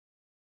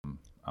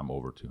I'm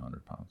over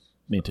 200 pounds.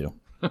 Me too.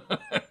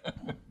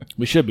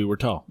 We should be. We're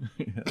tall.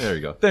 There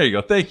you go. There you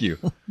go. Thank you.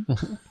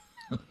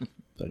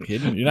 Like,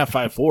 you're not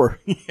 5'4".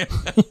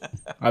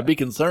 I'd be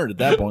concerned at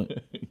that point.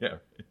 Yeah.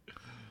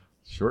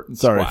 Short and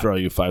Sorry squat. for all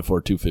you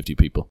 5'4", 250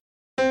 people.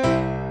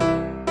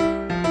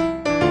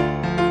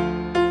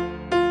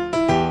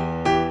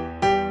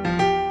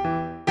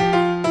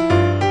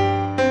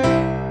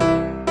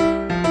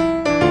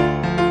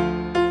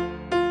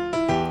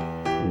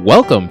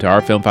 Welcome to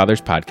our Film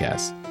Fathers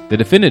podcast, the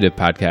definitive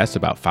podcast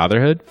about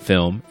fatherhood,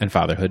 film, and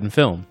fatherhood in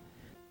film.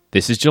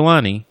 This is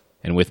Jelani,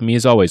 and with me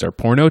as always are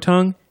porno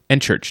tongue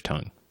and church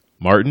tongue,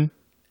 Martin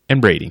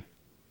and Brady.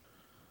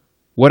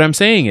 What I'm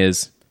saying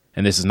is,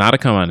 and this is not a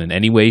comment in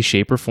any way,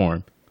 shape, or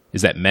form,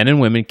 is that men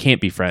and women can't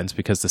be friends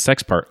because the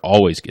sex part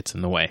always gets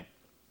in the way.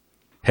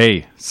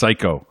 Hey,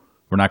 psycho.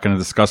 We're not going to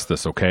discuss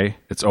this, okay?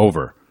 It's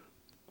over.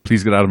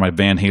 Please get out of my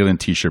Van Halen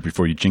t-shirt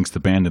before you jinx the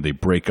band and they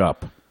break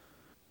up.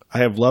 I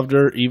have loved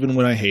her even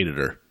when I hated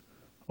her.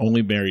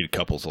 Only married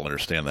couples will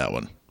understand that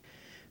one.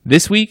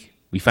 This week,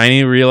 we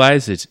finally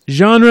realized it's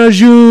genre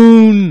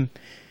June,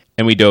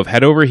 and we dove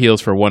head over heels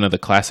for one of the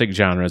classic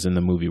genres in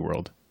the movie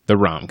world, the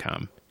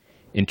rom-com.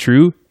 In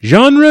true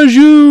genre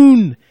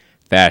June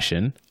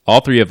fashion,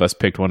 all three of us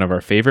picked one of our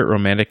favorite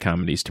romantic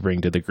comedies to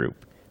bring to the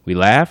group. We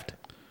laughed,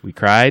 we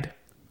cried,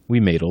 we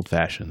made old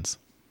fashions.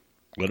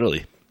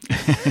 Literally.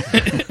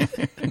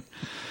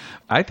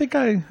 I think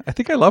I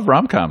love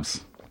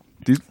rom-coms.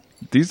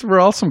 These were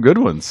all some good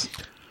ones.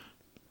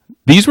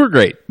 These were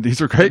great.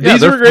 These were great.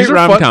 These were great these are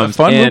rom-coms.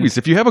 Fun And movies.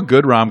 If you have a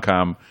good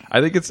rom-com, I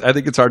think it's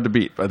hard to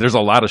beat. But there's a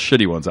lot of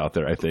shitty ones out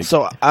there, I think.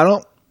 So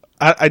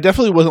I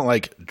definitely wasn't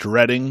like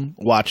dreading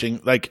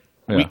watching. Like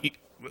Yeah.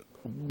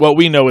 what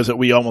we know is that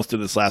we almost did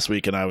this last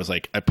week, and I was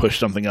like, I pushed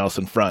something else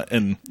in front,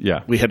 and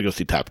Yeah. we had to go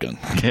see Top Gun.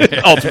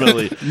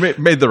 Ultimately,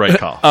 Made the right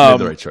call. Made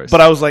the right choice.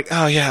 But I was like,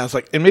 oh yeah, I was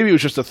like, and maybe it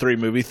was just a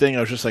 3-movie thing. I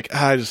was just like,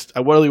 I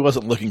really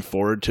wasn't looking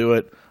forward to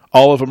it.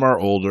 All of them are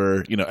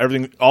older,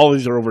 everything. All of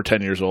these are over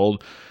 10 years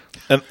old,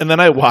 and then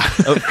I watched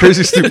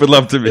Crazy Stupid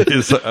Love to Me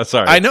is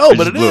sorry. I know,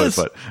 but just it blew is.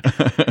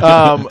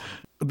 but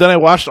Then I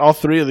watched all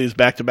 3 of these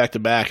back to back to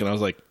back, and I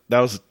was like, that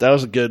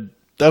was a good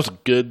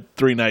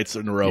 3 nights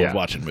in a row of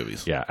watching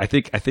movies. Yeah, I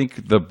think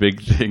the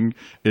big thing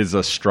is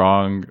a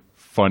strong,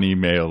 funny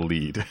male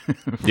lead.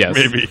 Yes.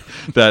 Maybe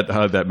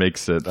that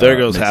makes it. There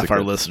goes makes half it our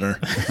good. listener.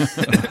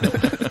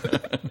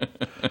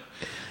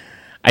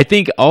 I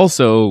think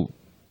also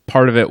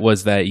part of it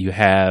was that you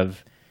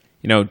have,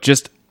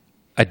 just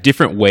a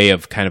different way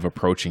of kind of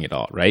approaching it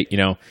all, right?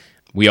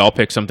 We all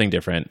picked something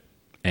different,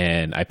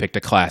 and I picked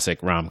a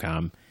classic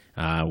rom-com,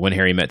 When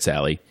Harry Met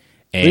Sally.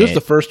 And It was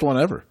the first one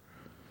ever.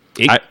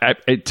 It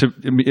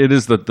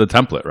is the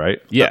template, right?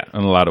 Yeah.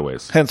 in a lot of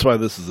ways. Hence why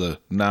this is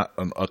not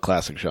a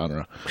classic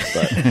genre.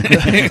 But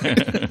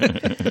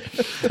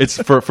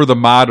It's for the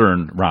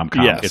modern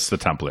rom-com. Yes. It's the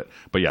template.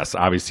 But yes,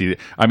 obviously,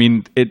 I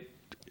mean it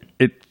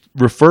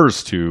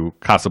refers to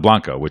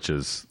Casablanca, which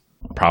is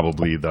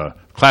probably the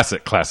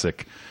classic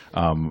is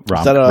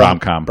that a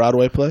rom-com.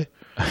 Broadway play?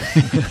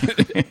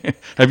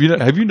 Have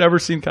you never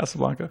seen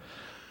Casablanca?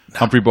 No.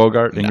 Humphrey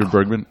Bogart, Ingrid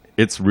Bergman.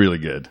 It's really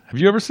good. Have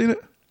you ever seen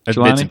it? bits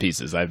Jelani? and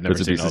pieces. I've never Bits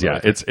and seen pieces, all the yeah.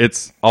 way through.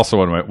 It's also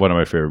one of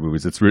my favorite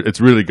movies. It's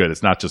really good.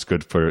 It's not just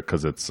good for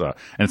because it's and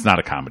it's not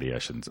a comedy. I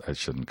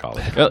shouldn't call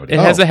it a Well, comedy. it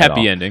has a at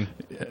happy all. ending.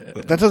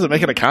 That doesn't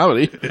make it a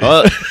comedy.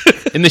 Well,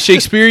 in the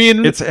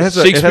Shakespearean It has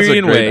a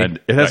Shakespearean great way. end.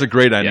 It has a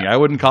great ending. Yeah. I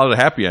wouldn't call it a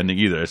happy ending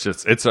either. It's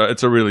just it's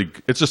a really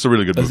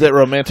good movie. Is it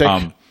romantic?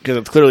 Because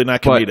it's clearly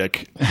not but-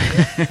 comedic.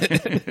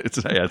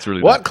 It's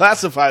really What not.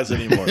 classifies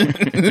anymore?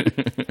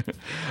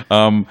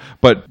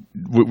 But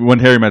when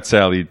Harry Met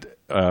Sally,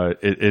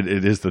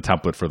 it is the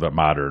template for the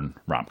modern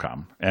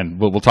rom-com, and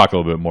we'll talk a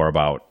little bit more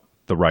about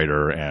the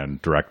writer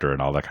and director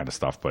and all that kind of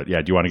stuff. But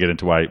yeah, do you want to get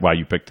into why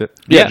you picked it?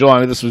 Yeah, Yeah.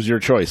 Jelani, this was your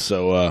choice.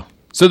 So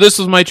So this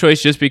was my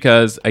choice just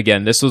because,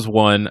 again, this was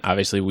one,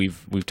 obviously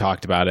we've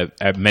talked about it.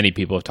 Many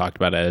people have talked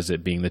about it as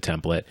it being the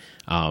template.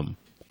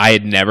 I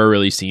had never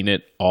really seen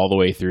it all the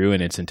way through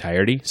in its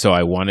entirety, so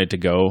I wanted to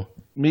go.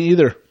 me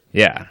either.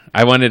 Yeah,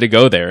 I wanted to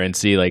go there and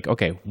see, like,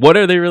 okay, what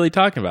are they really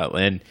talking about?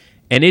 And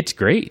it's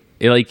great.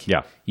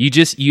 Yeah.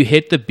 You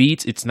hit the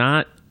beats.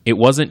 It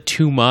wasn't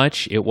too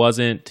much. It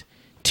wasn't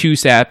too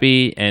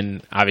sappy.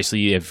 And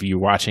obviously, if you're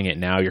watching it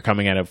now, you're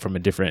coming at it from a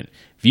different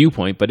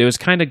viewpoint. But it was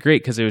kind of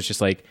great because it was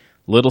just like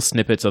little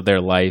snippets of their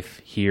life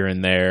here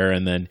and there,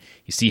 and then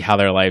you see how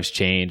their lives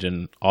change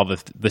and all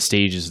the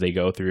stages they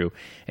go through.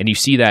 And you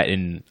see that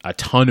in a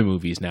ton of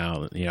movies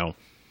now.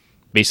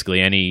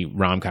 Basically any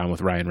rom-com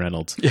with Ryan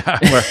Reynolds. Yeah,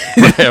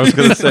 I was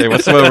going to say,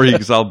 what's the one where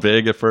he's all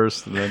big at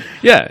first? And then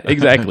Yeah,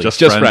 exactly. Just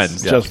Just friends.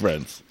 friends. Yeah. Just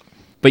friends.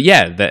 But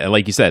yeah,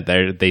 like you said,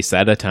 they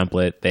set a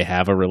template. They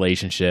have a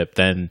relationship.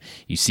 Then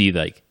you see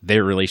like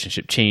their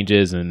relationship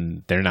changes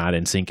and they're not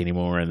in sync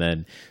anymore. And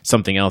then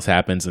something else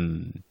happens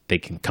and they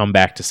can come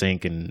back to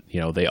sync. And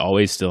they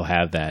always still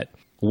have that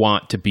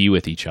want to be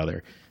with each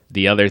other.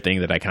 The other thing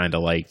that I kind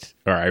of liked,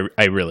 or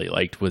I really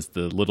liked, was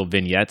the little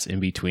vignettes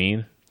in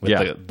between with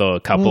Yeah.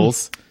 the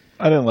couples.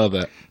 I didn't love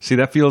that. See,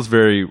 that feels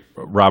very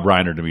Rob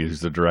Reiner to me, who's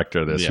the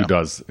director of this, Yeah.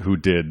 who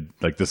did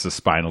like This Is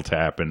Spinal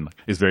Tap, and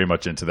is very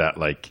much into that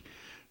like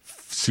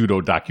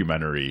pseudo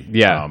documentary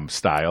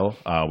style,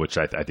 which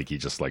I think he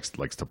just likes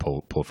to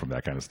pull from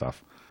that kind of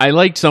stuff. I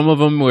liked some of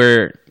them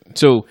where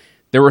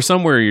there were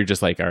some where you're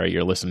just like, all right,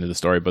 you're listening to the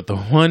story, but the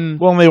one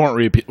Well, and they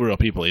weren't real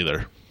people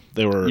either.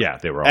 They were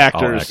they were all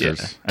actors,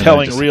 actors. And telling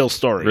then just- real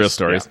stories. real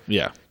stories.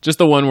 Yeah. Just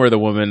the one where the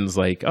woman's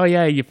like, "Oh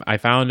yeah, I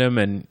found him,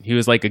 and he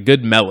was like a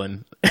good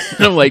melon."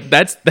 And I'm like,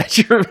 "That's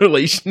your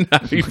relation?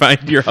 How you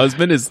find your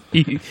husband is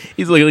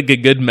he's like a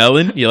good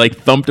melon? You like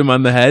thumped him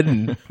on the head,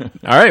 and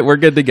all right, we're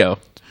good to go.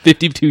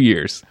 52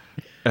 years."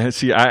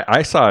 See,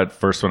 I saw it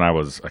first when I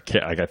was a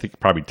kid. Like, I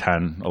think probably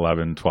 10,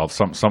 11, 12,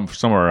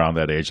 somewhere around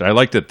that age. I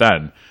liked it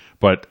then,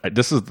 but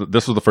this was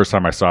the first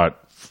time I saw it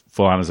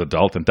full on as an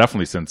adult, and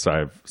definitely since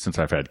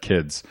I've had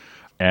kids.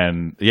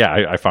 And yeah,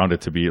 I found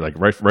it to be like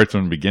right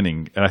from the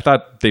beginning, and I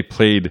thought they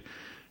played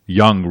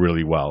young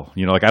really well.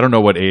 You know, like I don't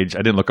know what age. I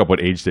didn't look up what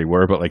age they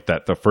were, but like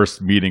the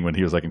first meeting when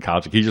he was like in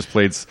college, like, he just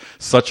played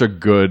such a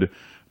good.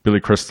 Billy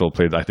Crystal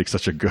played, I think,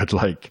 such a good,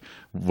 like,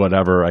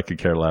 whatever, I could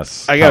care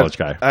less college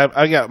guy.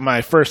 I got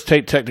my first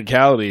tape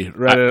technicality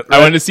I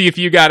wanted to see if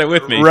you got it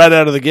with me. right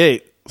out of the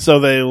gate.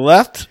 So they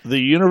left the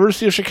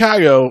University of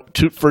Chicago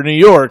for New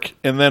York,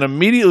 and then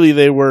immediately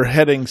they were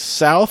heading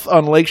south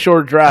on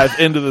Lakeshore Drive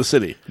into the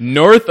city.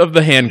 North of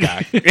the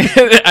Hancock.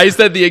 I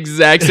said the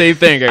exact same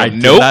thing. I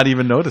did not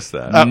even notice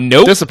that.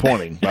 Nope.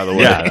 Disappointing, by the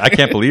way. Yeah, I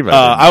can't believe it.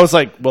 I was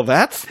like, well,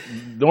 that's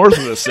north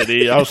of the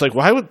city. I was like,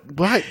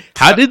 why?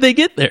 How did they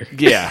get there?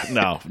 Yeah,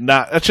 no,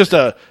 not. That's just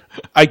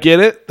I get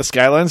it. The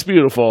skyline's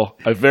beautiful.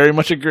 I very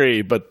much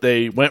agree, but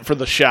they went for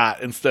the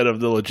shot instead of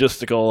the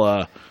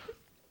logistical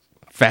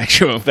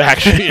Factual.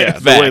 yeah,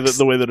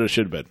 the way that it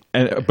should have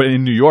been. But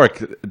in New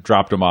York, it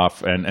dropped him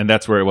off, and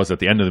that's where it was at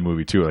the end of the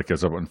movie too. Like it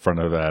was up in front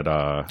of that.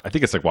 I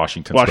think it's like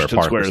Washington Square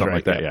Park Square or is something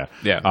right like that.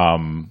 there. Yeah.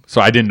 So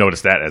I didn't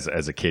notice that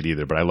as a kid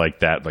either. But I like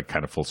that, like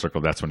kind of full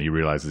circle. That's when he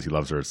realizes he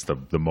loves her. It's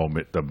the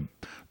moment,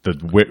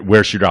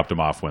 where she dropped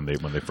him off when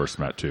they first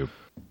met too.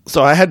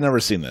 So I had never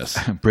seen this.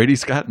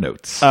 Brady's got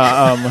notes.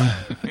 Not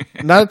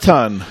a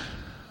ton,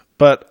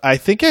 but I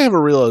think I have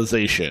a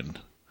realization.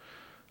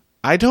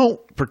 I don't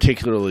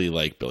particularly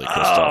like Billy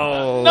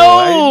Crystal.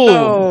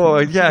 No,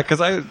 yeah, because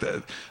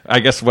I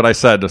guess what I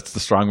said, it's the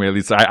strong way. At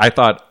least I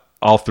thought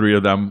all three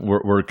of them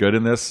were good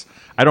in this.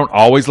 I don't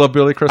always love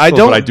Billy Crystal,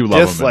 but I do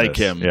love dislike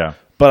him. Yeah,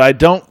 but I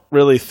don't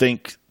really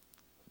think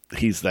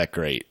he's that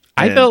great.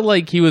 I felt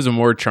like he was a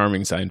more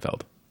charming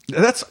Seinfeld.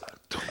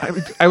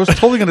 I was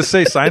totally going to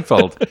say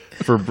Seinfeld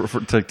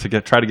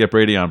to try to get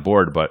Brady on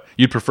board, but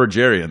you'd prefer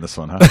Jerry in this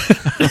one, huh?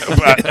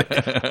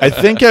 I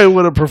think I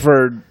would have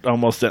preferred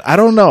almost it. I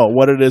don't know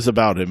what it is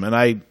about him, and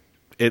I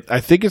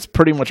think it's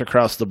pretty much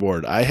across the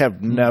board. I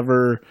have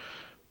never.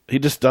 He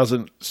just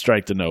doesn't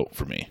strike the note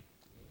for me.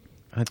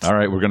 All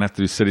right, we're gonna have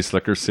to do City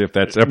Slickers. See if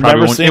that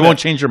probably won't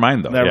change your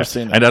mind though. Never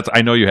seen it. And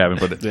I know you haven't,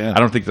 but Yeah. I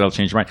don't think that'll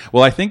change your mind.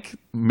 Well, I think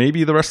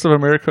maybe the rest of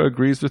America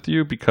agrees with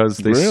you because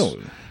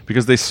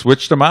they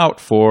switched him out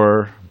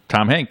for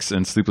Tom Hanks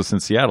in Sleepless in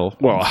Seattle.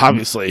 Well,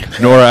 obviously,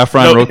 Nora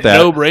Ephron wrote that.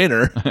 No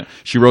brainer.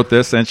 She wrote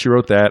this and she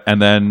wrote that,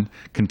 and then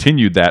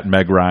continued that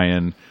Meg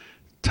Ryan,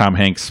 Tom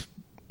Hanks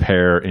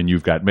pair in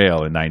You've Got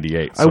Mail in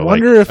 '98. I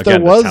wonder if there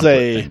was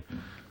a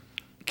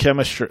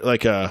chemistry,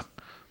 like a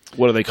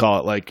what do they call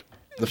it, like.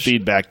 The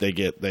feedback they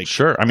get,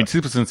 sure. I mean,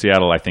 Sleepless in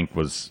Seattle, I think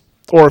was,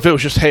 or if it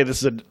was just, hey,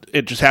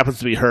 it just happens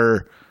to be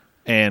her,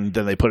 and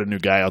then they put a new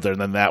guy out there, and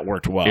then that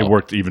worked well. It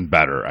worked even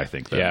better, I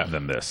think,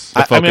 than this.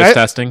 The focus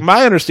testing.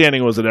 My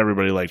understanding was that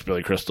everybody liked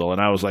Billy Crystal,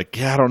 and I was like,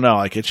 yeah, I don't know,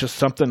 like it's just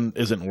something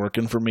isn't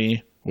working for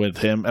me with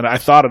him, and I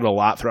thought it a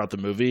lot throughout the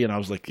movie, and I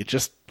was like,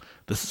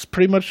 this is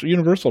pretty much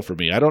universal for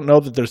me. I don't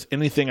know that there's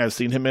anything I've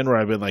seen him in where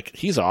I've been like,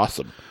 he's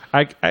awesome.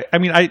 I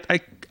mean, I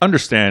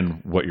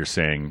understand what you're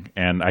saying,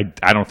 and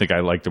I don't think I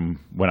liked him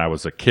when I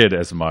was a kid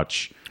as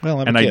much.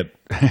 Well, I'm a kid.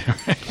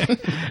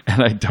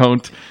 And I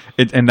don't.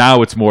 And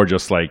now it's more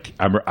just like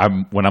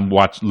I'm when I'm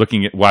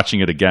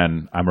watching it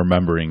again, I'm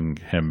remembering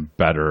him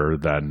better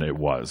than it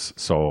was.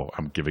 So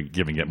I'm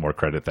giving it more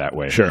credit that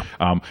way. Sure.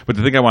 But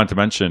the thing I wanted to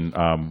mention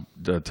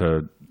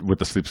with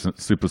the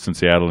Sleepless in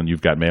Seattle and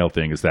You've Got Mail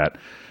thing is that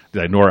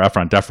Nora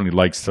Ephron definitely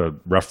likes to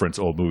reference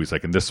old movies.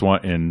 Like in this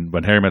one, in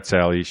When Harry Met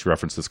Sally, she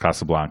references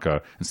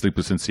Casablanca. In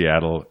Sleepless in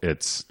Seattle,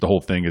 the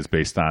whole thing is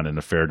based on An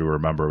Affair to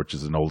Remember, which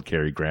is an old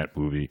Cary Grant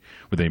movie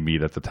where they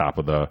meet at the top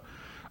of the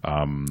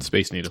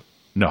Space Needle.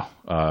 No.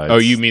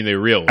 You mean the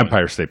real one?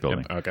 Empire State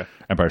Building. Okay.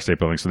 Empire State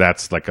Building. So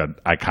that's like an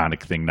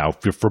iconic thing now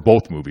for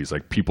both movies.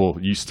 Like people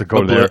used to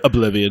go there.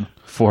 Oblivion.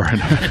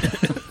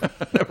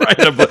 Right.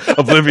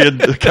 Oblivion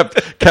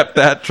kept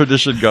that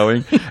tradition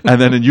going.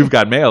 And then in You've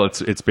Got Mail,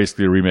 it's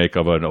basically a remake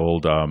of an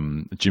old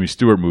Jimmy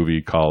Stewart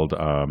movie called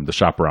The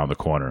Shop Around the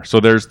Corner.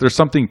 So there's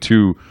something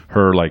to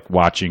her like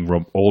watching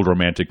old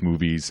romantic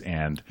movies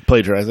and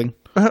Plagiarizing.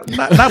 Not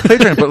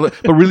plagiarizing,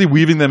 but really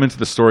weaving them into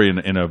the story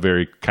in a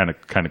very kind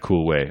of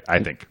cool way, I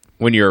think.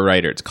 when you're a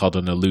writer, it's called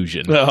an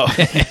illusion. Oh.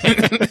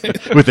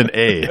 With an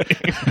A.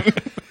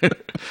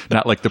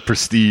 Not like the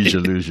Prestige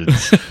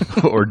illusions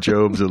or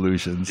Job's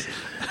illusions.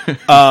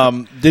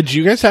 Did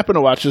you guys happen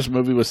to watch this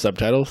movie with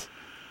subtitles?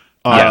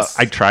 Yes.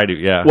 I try to,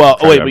 yeah. Well,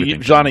 Try wait, to but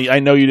everything. Johnny, I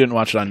know you didn't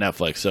watch it on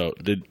Netflix. So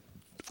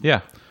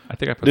Yeah. I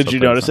think I put did you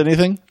subtitles notice on.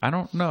 anything? I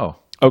don't know.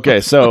 Okay,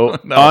 so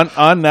No.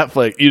 on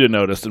Netflix, you didn't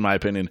notice, in my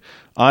opinion.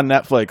 On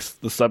Netflix,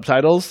 the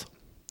subtitles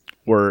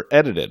were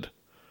edited,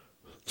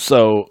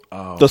 so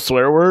the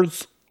swear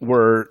words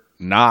were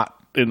not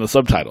in the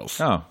subtitles.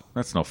 Oh,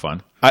 that's no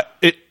fun.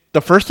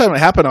 The first time it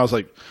happened, I was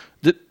like,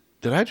 did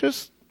I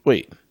just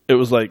wait? It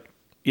was like,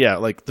 yeah,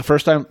 like the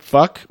first time,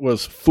 fuck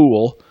was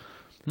fool,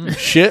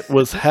 shit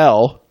was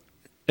hell,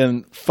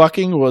 and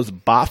fucking was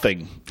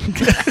boffing.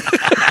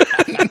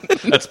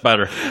 That's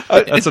better.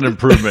 That's an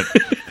improvement.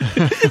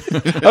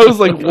 I was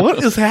like,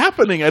 what is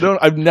happening?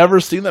 I've never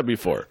seen that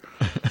before.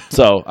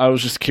 So I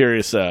was just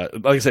curious. Like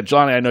I said,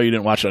 Johnny, I know you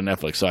didn't watch it on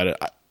Netflix, so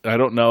I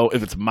don't know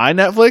if it's my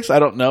Netflix. I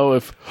don't know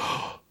if.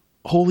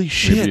 Holy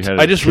shit! had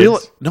I just kids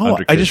realized. No,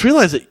 under I just kids.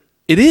 realized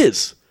it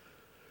is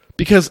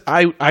because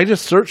I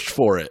just searched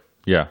for it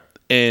Yeah.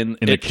 and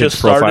In the it kids' just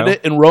started profile?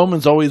 it, and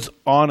Roman's always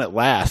on it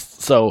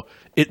last. So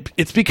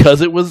it's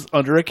because it was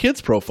under a kid's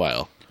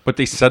profile. But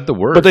they said the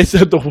word. But they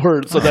said the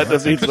word, so that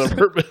defeats the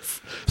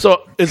purpose.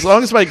 So as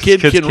long as my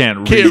kid Kids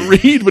can't can't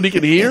read, but he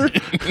can hear,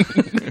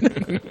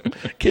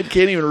 kid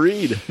can't even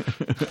read.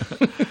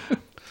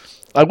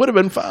 I would have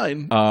been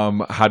fine.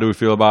 How do we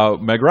feel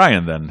about Meg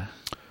Ryan then?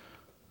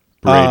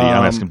 Brady.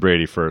 I'm asking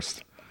Brady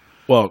first.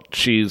 Well,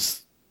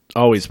 she's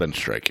always been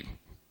striking.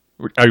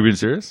 Are you being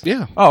serious?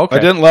 Yeah. Oh, okay. I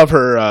didn't love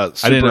her.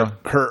 didn't know.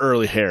 Her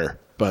early hair,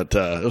 but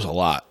it was a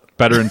lot.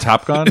 Better in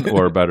Top Gun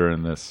or better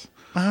in this?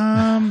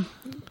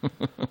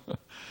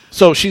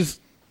 So she's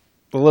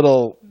a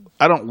little.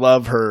 I don't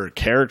love her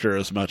character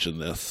as much in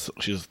this.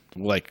 She's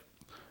like,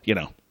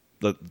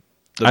 the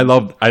I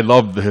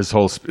love his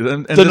whole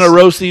and the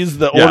neuroses,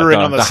 the ordering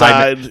on the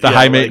high, side, the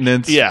high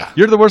maintenance. Yeah,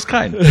 You're the worst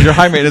kind. You're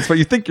high maintenance, but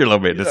you think you're low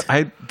maintenance.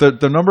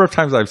 The number of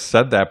times I've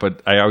said that,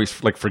 but I always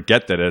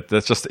forget that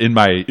that's just in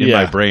my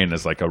brain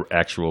as like an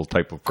actual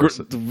type of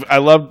person.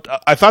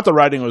 I thought the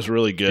writing was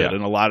really good Yeah.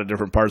 in a lot of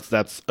different parts.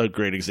 That's a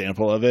great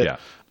example of it. Yeah.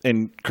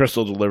 And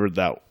Crystal delivered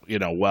that,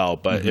 well,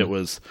 but Mm-hmm. it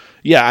was,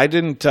 I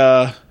didn't,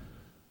 I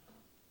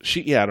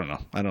don't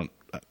know.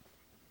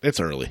 It's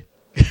early.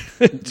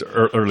 It's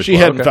early. She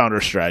hadn't found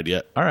her stride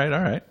yet. All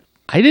right.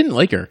 I didn't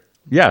like her.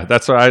 Yeah,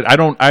 that's why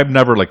I've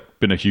never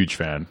been a huge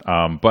fan.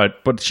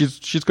 But she's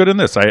good in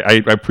this.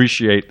 I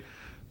appreciate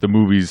the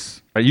movies.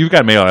 You've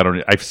Got Mail.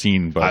 I've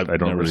seen, but I've I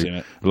don't never really. seen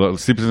it. Well,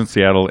 Sleepless in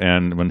Seattle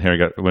and When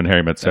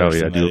Harry Met Sally.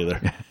 I Never do. seen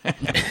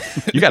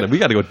that We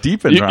got to go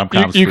deep in rom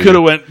coms. we could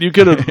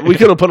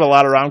have put a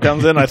lot of rom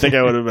coms in. I think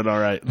I would have been all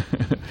right.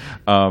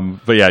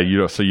 But yeah, you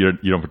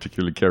don't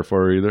particularly care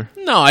for her either.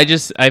 No,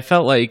 I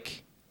felt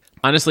like,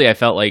 honestly,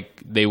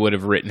 they would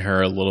have written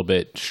her a little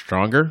bit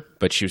stronger,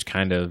 but she was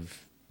kind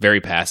of very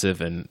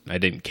passive, and I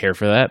didn't care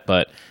for that.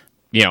 But,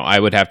 I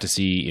would have to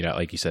see,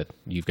 like you said,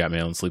 You've Got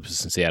Mail and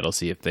Sleepless in Seattle,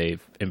 see if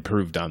they've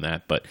improved on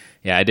that. But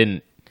yeah, I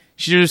didn't.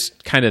 She's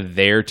just kind of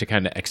there to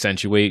kind of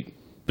accentuate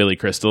Billy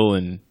Crystal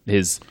and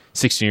his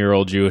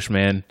 16-year-old Jewish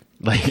man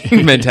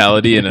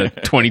mentality in a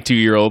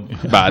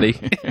 22-year-old body.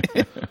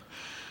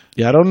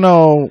 Yeah, I don't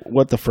know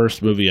what the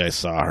first movie I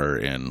saw her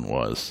in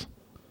was.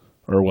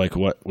 Or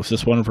what was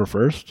this one of her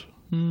first?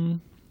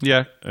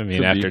 Yeah, I mean,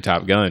 could after be.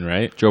 Top Gun,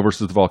 right? Joe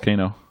versus the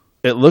volcano.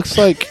 It looks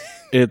like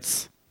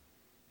it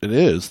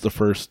is the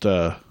first.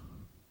 Her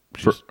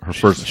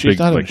first She's big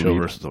not in lead. Joe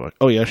versus the Volcano.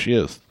 Oh yeah, she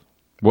is.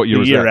 What year The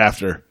was year that?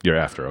 after Year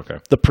after. Okay.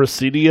 the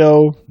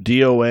Presidio,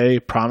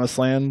 DOA, Promised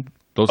Land.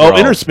 Those Oh, are all-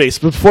 Interspace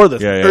before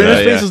this. Yeah, yeah, Or yeah,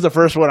 Interspace yeah. is the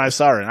first one I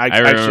saw her in. I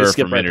remember actually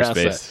skipped from right past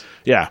Interspace. that.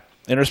 Yeah,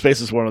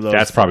 Interspace is one of those.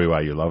 That's probably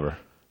why you love her.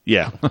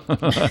 Yeah.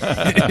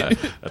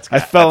 I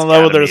fell in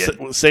love with her at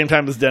the same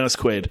time as Dennis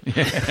Quaid.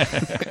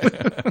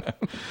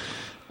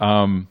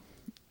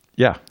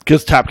 Yeah.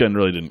 Because Top Gun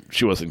really didn't.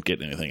 She wasn't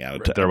getting anything out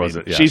of it. There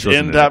wasn't- yeah, she's she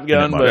wasn't in Top in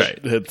Gun, it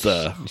but much.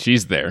 it's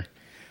She's there.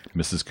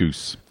 Mrs.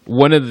 Goose.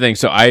 One of the things,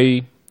 so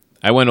I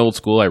went old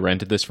school. I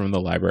rented this from the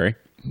library.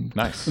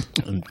 Nice.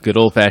 Good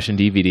old-fashioned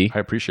DVD, I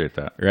appreciate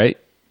that. right?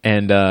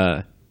 And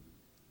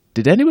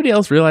did anybody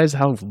else realize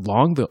how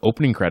long the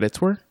opening credits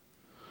were?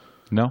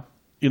 No.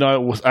 I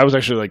was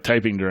actually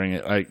typing during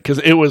it, because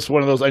it was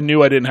one of those. I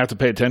knew I didn't have to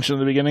pay attention in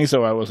the beginning,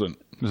 so I wasn't.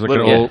 There's an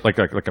Literally. old, like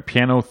a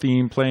piano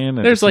theme playing.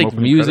 And There's some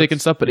opening music credits.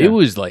 and stuff, but Yeah. it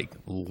was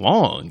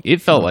long.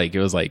 It felt like it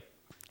was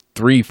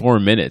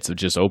 3-4 minutes of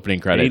just opening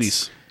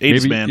credits. 80s,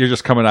 Maybe man. you're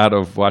just coming out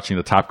of watching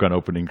the Top Gun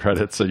opening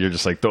credits, so you're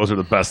just like, those are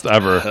the best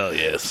ever. Hell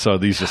yes. So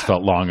these just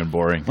felt long and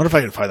boring. What if I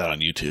can find that on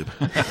YouTube?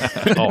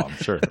 Oh, I'm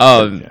sure.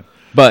 Yeah.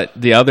 But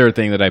the other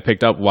thing that I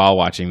picked up while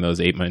watching those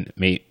 8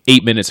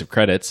 minutes of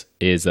credits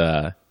is,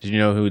 did you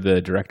know who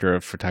the director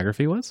of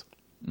photography was?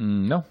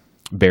 No.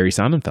 Barry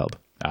Sonnenfeld,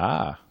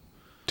 Ah.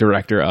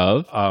 director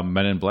of.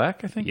 Men in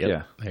Black, I think. Yep,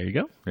 Yeah. there you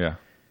go. Yeah.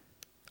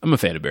 I'm a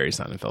fan of Barry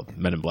Sonnenfeld.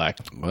 Men in Black.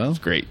 Well, it's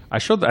great. I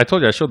told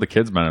you I showed the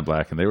kids Men in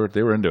Black, and they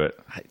were into it.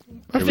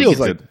 It feels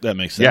like that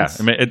makes sense.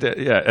 Yeah, I mean,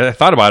 I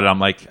thought about it. I'm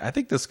like, I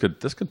think this could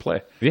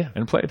play. Yeah.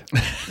 And it played.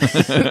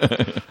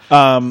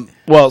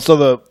 Well, so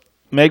the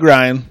Meg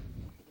Ryan,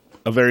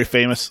 a very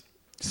famous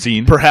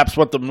Scene perhaps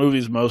what the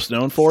movie's most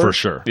known for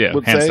sure. Yeah,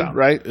 would hands say, down.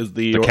 right? Is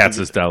the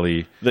Katz's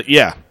Deli.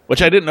 yeah,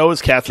 which I didn't know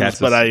was Katz's,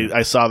 but Katz's.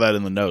 I saw that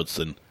in the notes,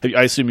 and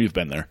I assume you've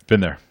been there.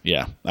 Been there.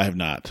 Yeah, I have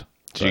not.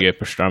 Did you get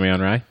pastrami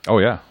on rye? Oh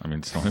yeah. I mean,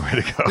 it's the only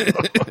way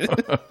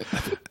to go.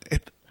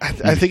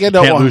 I think I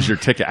don't Can't want lose your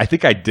ticket. I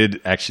think I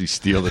did actually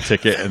steal the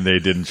ticket, and they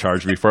didn't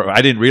charge me for it.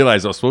 I didn't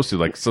realize I was supposed to.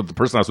 Like, so the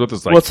person I was with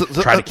was like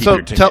trying to keep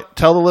your ticket.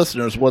 Tell the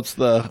listeners what's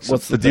the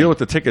Deal with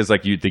the ticket is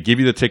like they give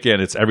you the ticket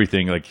and it's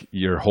everything, like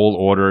your whole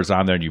order is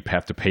on there and you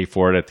have to pay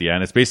for it at the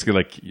end. It's basically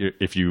like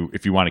if you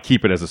want to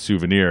keep it as a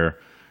souvenir,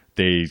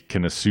 they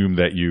can assume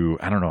that you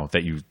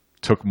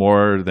took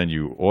more than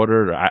you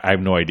ordered. I have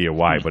no idea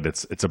why, but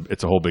it's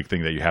a whole big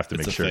thing that you have to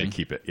make sure to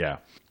keep it. Yeah,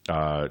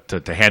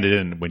 to hand it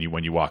in when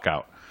you walk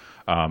out.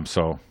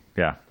 So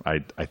yeah,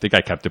 I think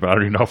I kept it, but I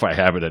don't even know if I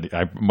have it.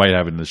 I might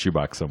have it in the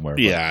shoebox somewhere.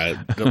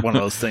 Yeah, one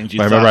of those things.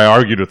 I remember I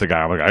argued with the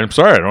guy. I'm like, I'm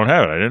sorry, I don't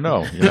have it. I didn't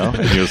know.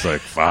 And he was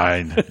like,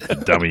 "Fine,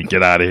 dummy,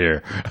 get out of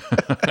here."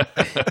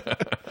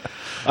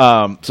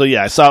 So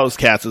yeah, I saw it was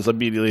Katz's.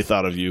 Immediately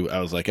thought of you. I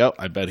was like, oh,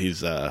 I bet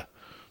he's.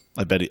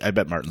 I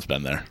bet Martin's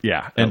been there.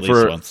 Yeah, at and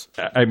least once.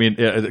 I mean,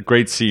 a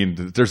great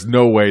scene. There's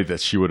no way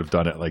that she would have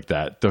done it like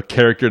that. The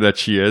character that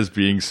she is,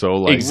 being so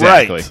like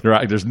exactly,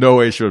 right. There's no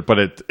way she would. But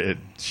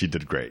she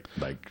did great.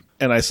 Like,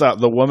 and I saw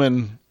the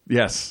woman.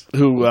 Yes.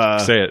 Who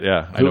say it?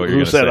 Yeah, I know what you're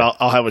who said say.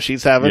 I'll have what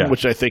she's having, Yeah.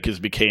 which I think has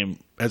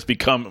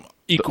become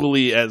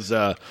equally as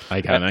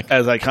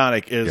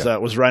iconic as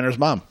was Reiner's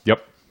mom.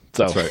 Yep,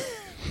 So that's right.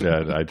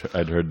 Yeah,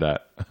 I'd heard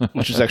that,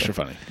 which is extra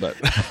funny. But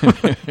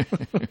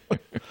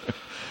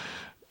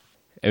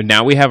And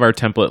now we have our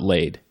template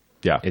laid.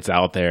 yeah, It's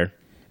out there.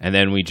 And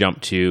then we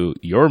jump to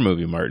your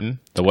movie, Martin,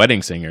 The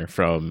Wedding Singer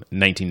from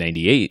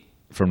 1998.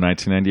 from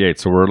 1998.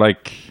 So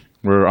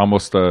we're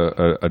almost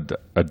a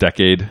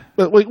decade.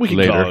 But we can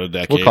later. call it a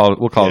decade.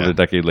 We'll call it a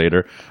decade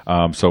later.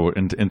 So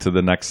into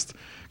the next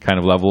kind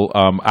of level.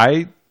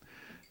 I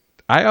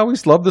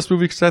always love this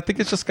movie because I think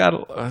it's just got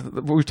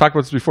we've talked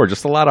about this before.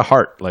 Just a lot of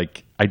heart.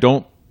 Like, I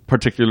don't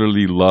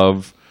particularly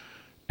love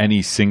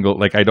any single,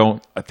 like, I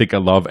think I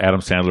love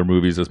Adam Sandler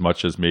movies as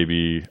much as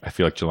maybe I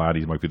feel like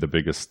Jelani might be the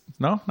biggest.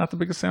 No, not the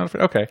biggest Sandler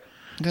fan. Okay.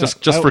 Yeah,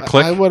 Just for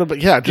Click. I would have, but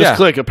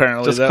Click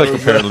apparently. Just That Click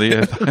was, apparently.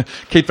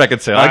 Kate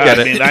Beckinsale. I get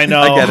it. mean, I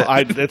know.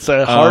 I get it. It's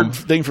a hard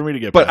thing for me to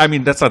get. But past. I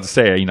mean, that's not to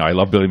say, I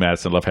love Billy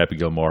Madison, love Happy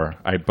Gilmore.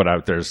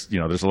 There's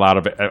a lot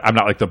of, I'm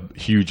not like the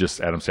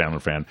hugest Adam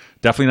Sandler fan.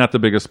 Definitely not the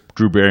biggest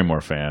Drew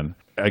Barrymore fan.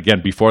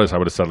 Again, before this, I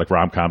would have said like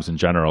rom-coms in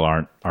general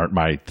aren't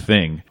my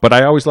thing. But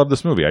I always love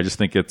this movie. I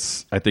think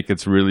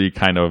it's really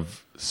kind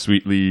of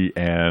sweetly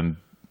and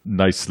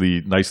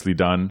nicely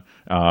done,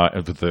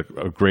 with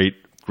a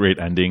great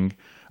ending.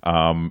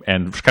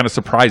 And kind of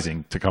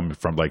surprising to come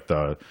from like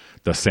the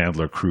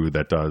Sandler crew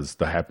that does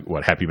the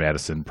Happy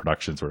Madison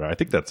Productions. Or I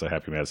think that's a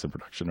Happy Madison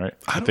production, right?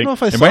 I don't know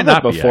if I it saw might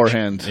that not be,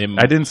 beforehand.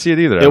 I didn't see it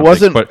either. It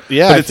wasn't. But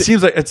it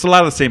seems like it's a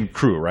lot of the same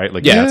crew, right?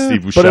 Like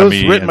Steve Buscemi, but it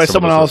was written by and some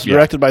someone of those- else,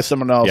 directed by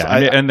someone else. Yeah,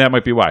 and that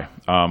might be why.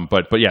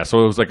 But yeah,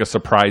 so it was like a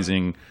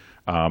surprising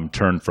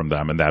turn from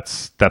them, and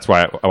that's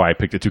why I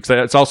picked it too.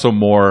 Because it's also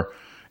more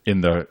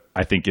in the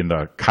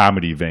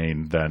comedy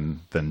vein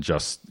than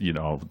just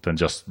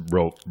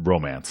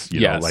romance.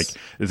 Yes. Like,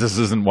 this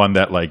isn't one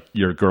that like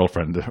your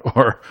girlfriend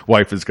or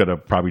wife is gonna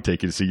probably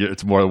take you to see.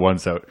 It's more the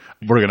ones that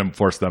we're gonna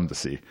force them to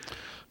see.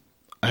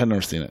 I had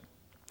never seen it.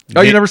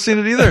 Oh, you never seen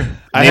it either?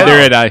 Neither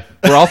had I.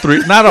 We're all three.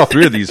 Not all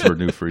three of these were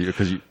new for you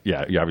because you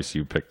obviously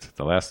you picked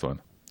the last one.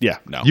 Yeah,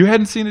 no. You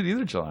hadn't seen it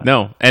either, July.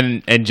 No,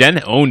 and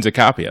Jen owns a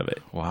copy of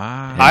it.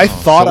 Wow. I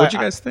thought. So what'd you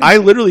guys think? I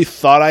literally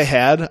thought I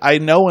had. I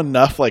know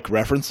enough like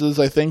references.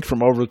 I think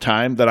from over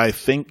time that I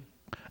think,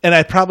 and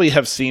I probably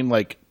have seen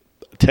like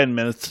 10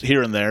 minutes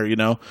here and there.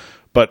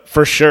 But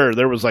for sure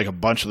there was like a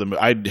bunch of them.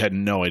 I had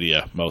no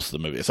idea most of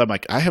the movies. So I'm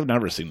like, I have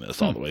never seen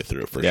this all the way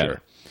through for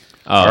sure.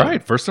 All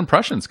right, first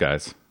impressions,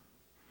 guys.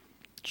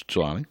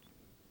 Jelani?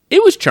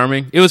 It was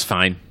charming. It was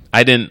fine.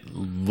 I didn't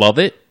love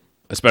it,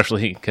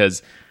 especially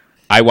because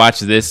I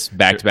watched this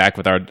back to back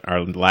with our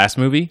last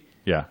movie.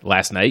 Yeah.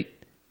 Last night,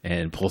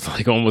 and pulled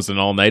like almost an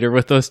all-nighter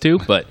with those two.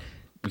 But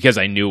because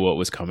I knew what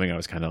was coming, I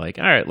was kind of like,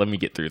 all right, let me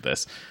get through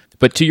this.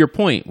 But to your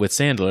point with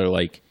Sandler,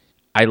 like,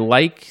 I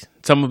like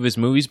some of his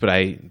movies, but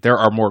there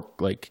are more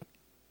like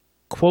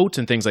quotes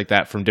and things like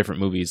that from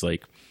different movies,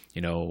 like,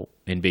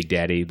 in Big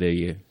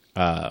Daddy,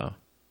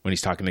 when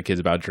he's talking to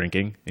kids about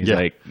drinking, he's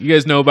like, "You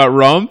guys know about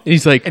rum?" And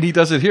he's like, And he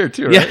does it here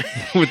too, right?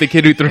 "Yeah," with the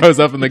kid who throws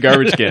up in the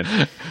garbage can.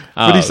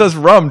 But he says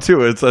rum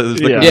too. It's like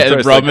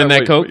Yeah, rum in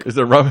that Coke. Is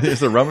there rum?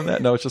 Is there rum in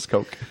that? No, it's just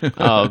Coke.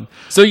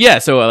 So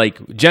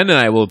like Jen and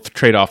I will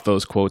trade off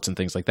those quotes and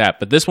things like that.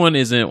 But this one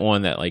isn't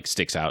one that like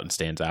sticks out and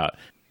stands out.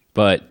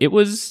 But it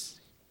was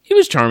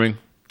charming.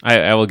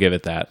 I will give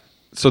it that.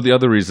 So the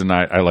other reason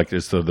I like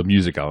is the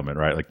music element,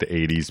 right? Like the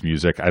 80s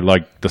music. I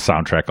like the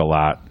soundtrack a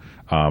lot.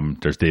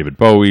 There's David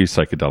Bowie,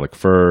 Psychedelic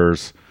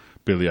Furs,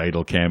 Billy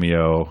Idol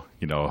cameo,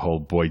 a whole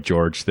Boy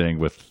George thing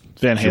with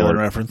Van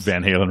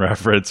Halen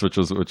reference, which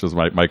was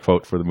my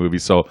quote for the movie.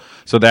 So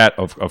that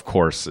of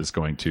course is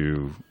going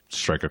to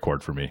strike a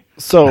chord for me.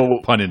 So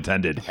pun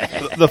intended.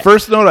 The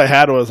first note I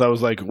had was, I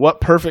was like, what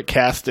perfect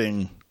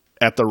casting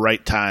at the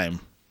right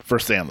time for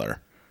Sandler.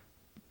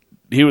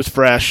 He was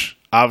fresh.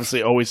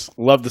 Obviously, always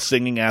loved the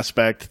singing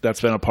aspect.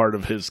 That's been a part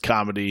of his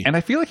comedy. And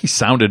I feel like he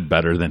sounded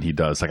better than he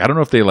does. Like, I don't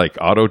know if they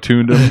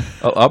auto-tuned him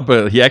up,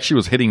 but he actually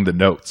was hitting the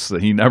notes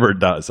that he never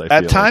does.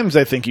 At times,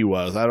 I think he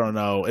was. I don't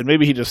know, and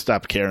maybe he just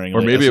stopped caring.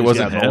 Or maybe it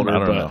wasn't him. I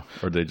don't know.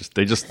 Or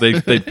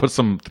they put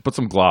some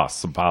gloss,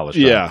 some polish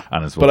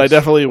on his voice. But I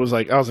definitely was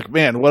like,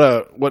 man,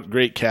 what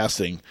great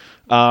casting.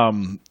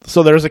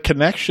 So there's a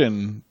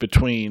connection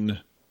between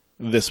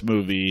this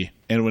movie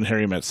and When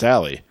Harry Met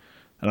Sally,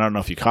 and I don't know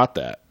if you caught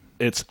that.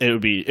 It'd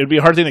be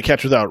a hard thing to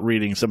catch without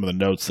reading some of the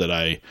notes that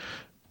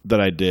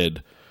I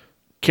did.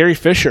 Carrie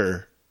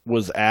Fisher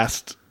was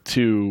asked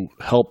to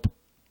help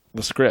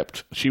the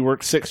script. She's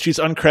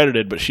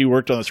uncredited, but she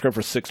worked on the script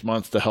for 6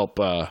 months to help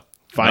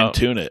fine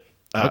tune it.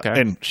 Okay.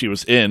 And she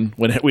was in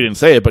we didn't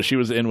say it, but she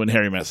was in When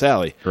Harry Met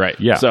Sally. Right.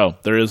 Yeah. So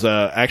there is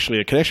actually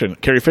a connection.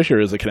 Carrie Fisher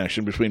is a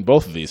connection between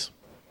both of these.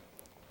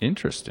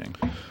 Interesting.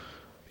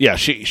 Yeah,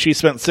 she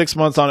spent 6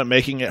 months on it,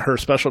 making it her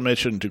special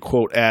mission to,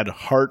 quote, add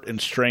heart and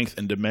strength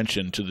and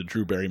dimension to the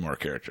Drew Barrymore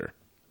character.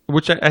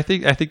 Which I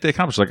think they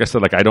accomplished. Like I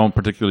said, I don't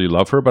particularly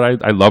love her,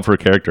 but I love her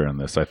character in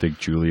this. I think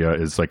Julia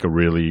is like a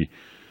really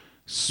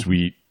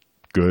sweet,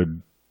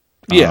 good.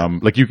 Yeah.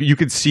 Like you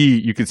could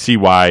see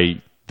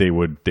why they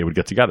would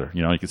get together.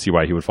 You could see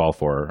why he would fall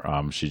for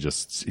her. She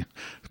just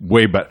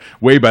way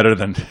better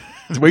than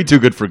way too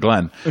good for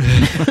Glenn.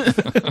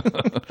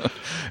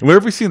 Where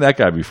have we seen that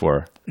guy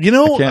before?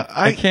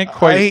 I can't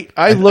quite.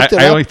 I looked.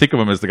 I only think of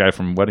him as the guy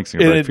from Wedding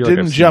Singer. And but I it feel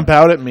didn't like jump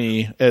out at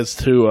me as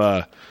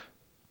to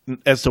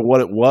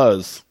what it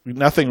was.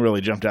 Nothing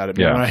really jumped out at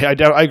me. Yeah.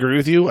 I agree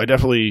with you. I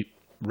definitely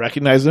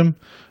recognize him,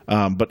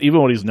 but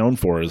even what he's known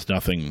for is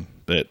nothing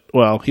that.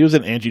 Well, he was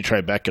in Angie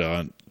Tribeca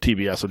on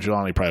TBS, so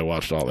Jelani probably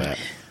watched all that.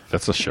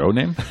 That's a show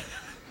name.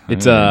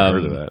 It's I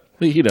heard of that.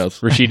 He knows.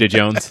 Rashida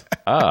Jones.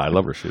 I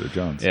love Rashida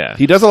Jones. Yeah.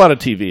 He does a lot of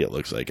TV. It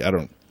looks like I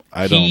don't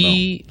know.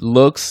 He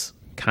looks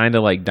kind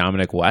of like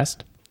Dominic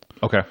West.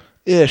 Okay.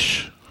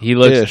 Ish. He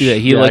looks. Ish. Yeah,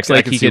 he Yeah, looks I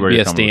like can he see could where be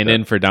you're a coming with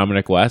stand-in that. for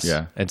Dominic West.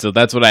 Yeah. And so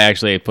that's what I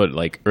actually put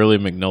like early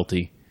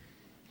McNulty.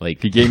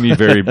 Like He gave me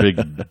very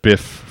big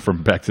Biff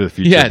from Back to the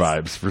Future Yes.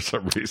 vibes for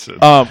some reason.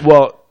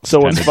 Well, so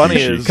what's Kinda funny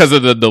douchey. is because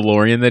of the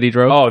DeLorean that he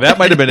drove. Oh, that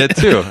might have been it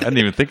too. I didn't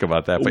even think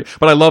about that.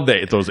 But I love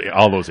that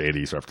all those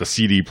 80s stuff. The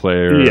CD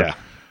player. yeah.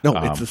 No,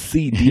 it's a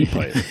CD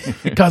player.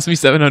 It cost me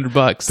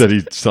 $700. That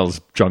he sells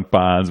junk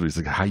bonds, but he's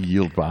like high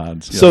yield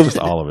bonds. So Just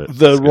all of it.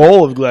 The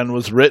role of Glenn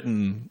was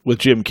written with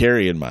Jim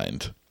Carrey in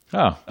mind.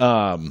 Oh,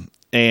 And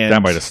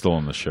that might have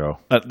stolen the show.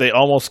 they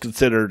almost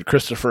considered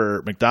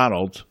Christopher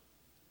McDonald,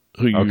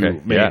 who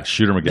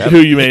Shooter McGavin. who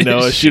you may know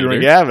as Shooter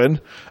Shooter. McGavin.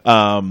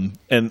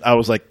 And I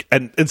was like,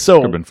 and so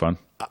Could have been fun.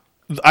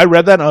 I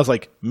read that and I was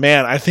like,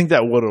 man, I think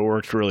that would have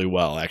worked really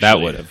well. Actually, That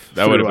would have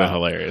been throughout.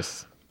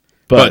 hilarious.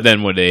 But, But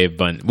then would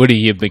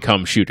he have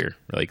become Shooter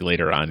like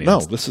later on? no,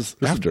 this is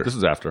after. This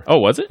is after. Oh,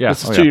 was it? Yeah.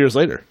 This is 2 years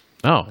later.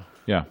 Oh,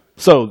 Yeah.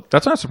 So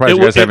That's not surprising. it,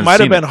 You guys it haven't might have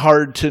seen been it.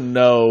 hard to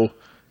know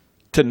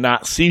to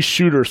not see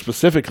Shooter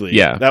specifically.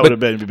 Yeah, that but- would have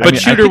been. but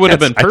Shooter I think would have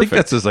that's- been I think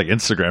perfect. that's his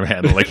Instagram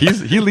handle. Like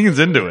he leans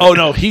into it. Oh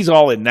no, he's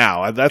all in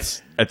now.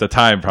 That's At the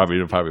time,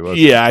 probably was.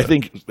 yeah. I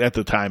think at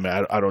the time,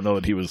 I don't know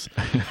that he was.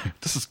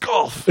 This is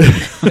golf.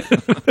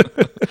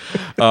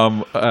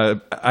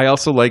 I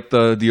also like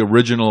the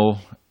original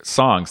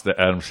songs that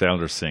Adam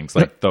Sandler sings.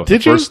 Like the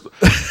Did you? first.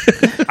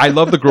 I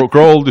love the Grow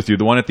Old With You.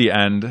 The one at the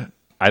end,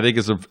 I think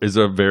is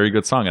a very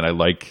good song, and I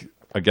like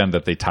again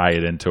that they tie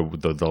it into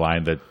the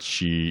line that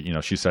she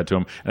said to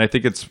him, and I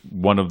think it's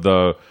one of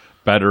the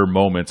better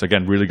moments.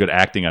 Again, really good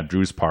acting on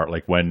Drew's part,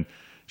 like when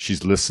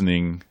she's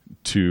listening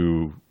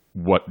to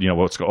one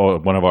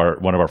of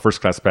our first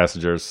class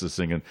passengers is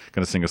going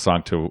to sing a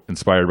song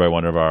inspired by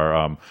one of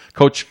our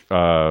coach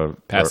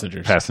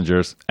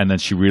passengers, and then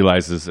she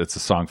realizes it's a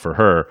song for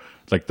her.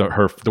 Like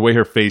the way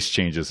her face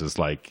changes is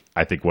like,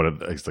 I think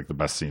it's like the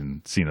best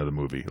scene of the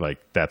movie. Like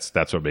that's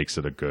what makes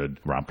it a good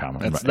rom-com.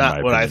 That's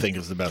not what I think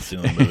is the best scene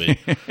in the movie.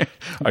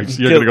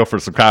 You're gonna go for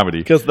some comedy.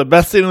 Because the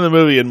best scene in the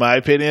movie, in my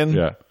opinion,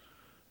 Yeah.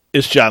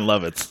 is John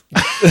Lovitz.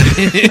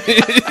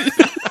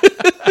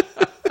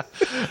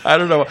 I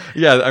don't know.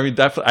 Yeah, I mean,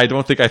 definitely. I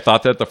don't think I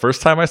thought that the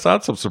first time I saw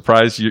it, so I'm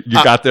surprised you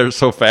got there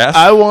so fast.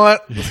 I want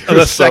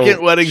the so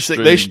second wedding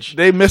singer. strange.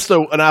 They missed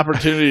an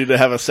opportunity to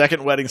have a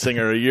second wedding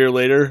singer a year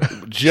later,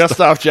 just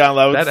off John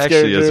Lovitz's That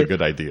actually is character, a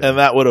good idea. and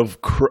that would have.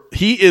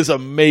 He is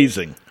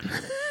amazing.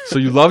 So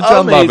you love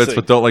John Amazing. Lovitz,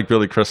 but don't like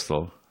Billy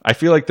Crystal. I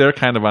feel like they're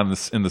kind of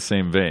in the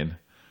same vein,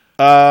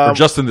 Um, or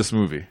just in this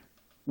movie.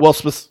 Well,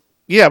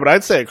 yeah, but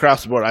I'd say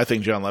across the board, I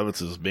think John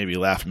Lovitz has maybe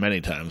laughed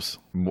many times.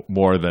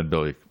 More than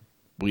Billy.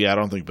 yeah, I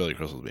don't think Billy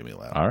Crystal made me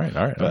laugh. All right.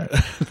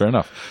 Fair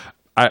enough.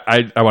 I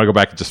want to go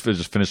back and just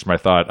finish my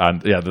thought on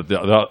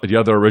the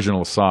other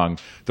original song.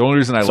 The only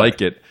reason I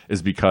like it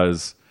is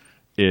because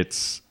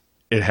it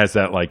has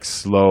that like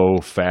slow,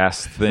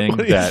 fast thing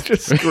that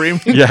just screaming.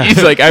 Yeah,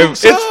 He's like,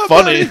 it's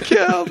funny.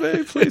 Kill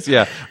me, please.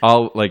 Yeah,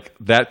 all like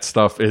that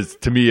stuff is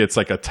to me. It's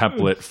like a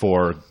template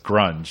for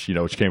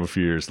grunge, which came a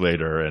few years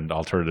later, and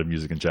alternative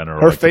music in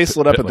general. Her like face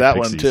lit up at that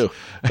one Pixies. too.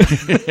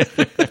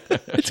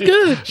 it's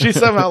good. She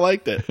somehow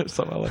liked it.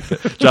 Something like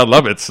that. John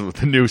Lovitz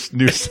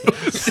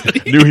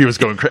knew he was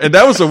going crazy, and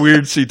that was a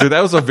weird scene too.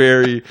 That was a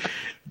very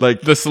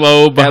like The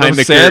slow behind Adam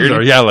the Sandler,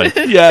 curtain. yeah, like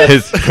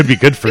Yes. his could be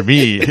good for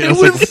me. It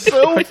was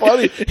so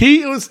funny.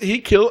 He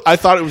killed. I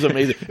thought it was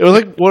amazing. It was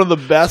like one of the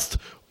best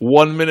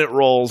 1 minute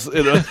roles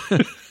in a.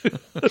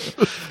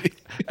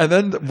 And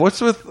then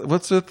what's with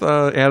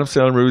Adam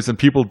Sandler movies and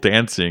people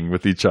dancing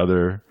with each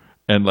other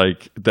and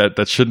like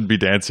that shouldn't be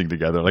dancing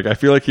together. Like I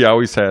feel like he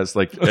always has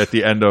like at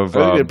the end of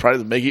I think it'd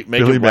probably make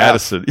Billy him laugh.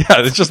 Madison.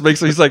 Yeah, it just makes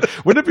he's like,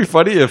 wouldn't it be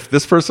funny if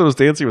this person was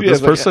dancing with Yeah,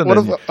 this it's like, person? what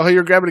and if,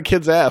 you're grabbing a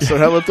kid's ass, so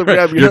let them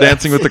grab your you're ass.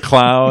 dancing with the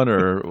clown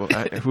or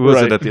who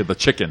was it Right. at the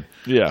chicken?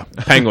 Yeah.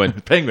 Penguin.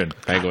 Penguin.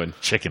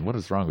 Chicken. What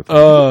is wrong with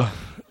that?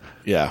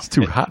 Yeah. It's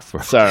too hot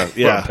for Sorry, for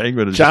yeah. a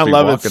penguin to John just be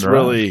Lovitz walking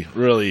around.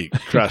 really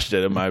crushed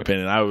it, in my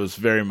opinion. I was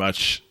very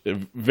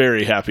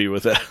happy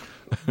with it.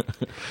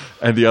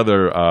 And the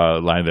other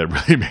line that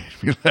really made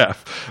me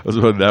laugh was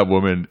when that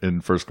woman in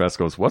First Class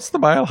goes, "What's the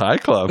Mile High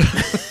Club?"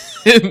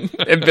 And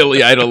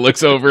Billy Idol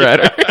looks over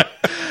at her.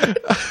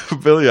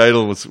 Billy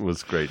Idol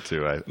was great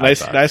too. I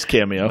thought. Nice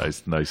cameo.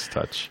 Nice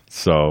touch.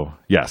 So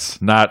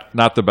yes, not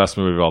the best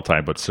movie of all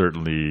time, but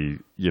certainly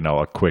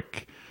a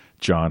quick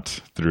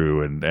jaunt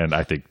through, and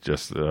I think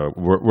just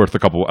worth a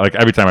couple. Like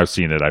every time I've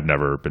seen it, I've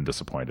never been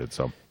disappointed.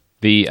 So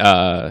The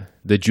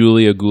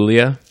Julia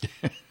Gulia.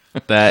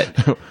 That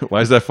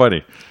why is that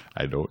funny?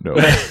 I don't know.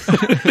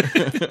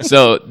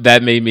 so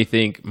that made me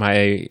think.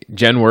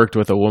 Jen worked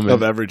with a woman.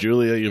 Of every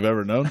Julia you've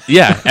ever known.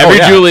 Yeah, every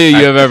yeah. Julia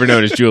you have ever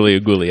known is Julia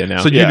Gulia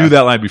now. So you knew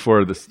that line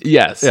before this?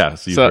 Yes. Yeah.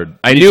 So you've heard.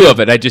 I knew of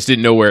it. I just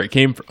didn't know where it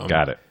came from.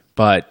 Got it.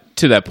 But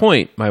to that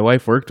point, my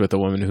wife worked with a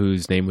woman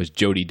whose name was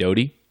Jody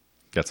Doty.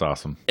 That's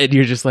awesome. And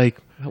you're just like,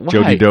 why?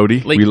 Jody Doty.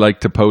 Like, We like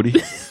to pody.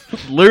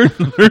 learn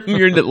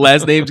your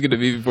last name's going to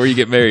be before you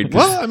get married.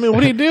 Well, I mean,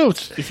 what do you do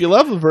if you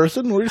love the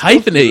person? What are you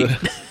supposed to do?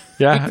 Hyphenate.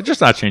 Yeah, just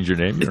not change your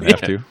name. You don't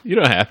have to. You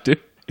don't have to.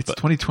 It's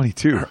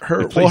 2022.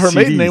 Her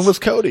maiden name was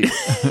Cody.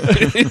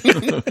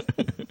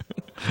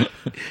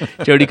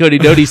 Jody Cody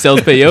Doty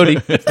sells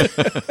peyote.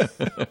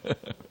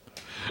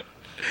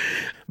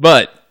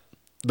 But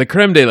the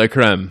creme de la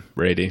creme,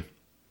 Brady.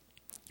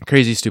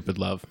 Crazy Stupid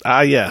Love,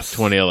 Yes.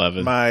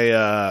 2011.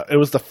 It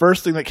was the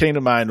first thing that came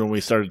to mind when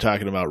we started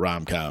talking about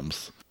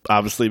rom-coms.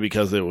 Obviously,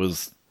 because it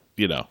was,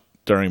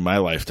 during my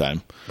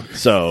lifetime.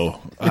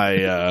 So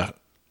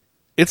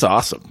it's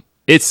awesome.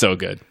 It's so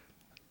good.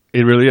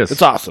 It really is.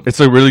 It's awesome. It's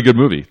a really good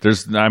movie.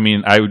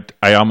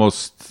 I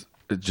almost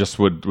just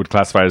would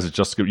classify it as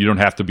just good. You don't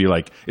have to be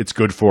like it's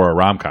good for a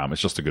rom-com.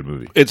 It's just a good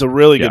movie. It's a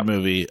really Yeah. good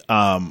movie.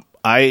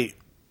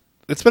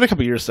 It's been a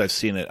couple years since I've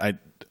seen it.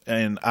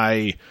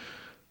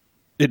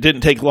 It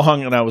didn't take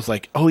long, and I was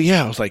like, oh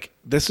yeah, I was like,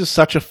 this is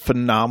such a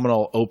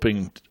phenomenal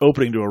opening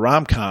to a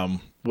rom-com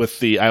with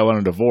the I Want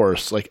a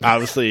Divorce. Like,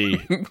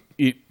 obviously,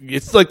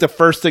 it's like the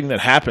first thing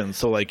that happens.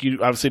 So like, you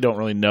obviously don't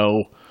really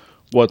know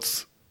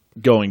what's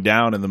going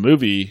down in the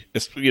movie.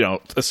 It's,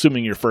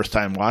 assuming your first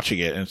time watching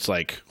it, and it's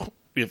like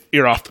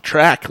you're off the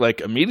track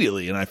like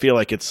immediately. And I feel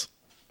like it's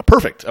a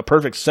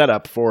perfect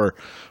setup for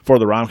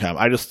the rom-com.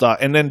 I just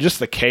thought, and then just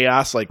the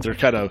chaos, like they're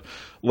kind of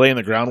laying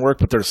the groundwork,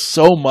 but there's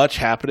so much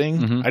happening.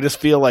 Mm-hmm. I just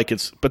feel like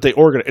it's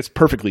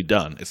perfectly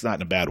done. It's not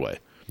in a bad way.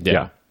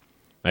 Yeah.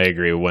 I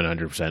agree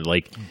 100%.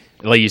 Like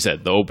you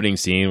said, the opening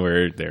scene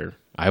where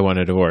I Want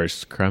a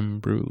Divorce, creme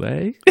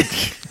brulee.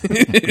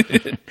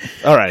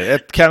 All right,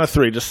 at count of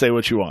three, just say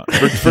what you want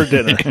for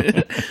dinner.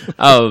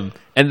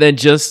 And then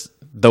just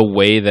the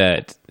way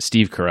that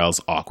Steve Carell's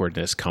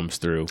awkwardness comes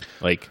through,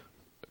 like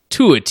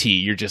to a T,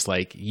 you're just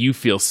like, you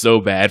feel so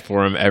bad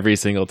for him every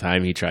single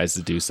time he tries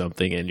to do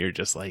something, and you're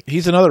just like,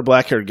 He's another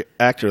black-haired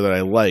actor that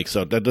I like,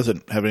 so that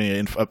doesn't have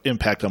any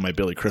impact on my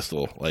Billy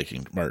Crystal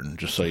liking, Martin,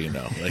 just so you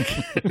know.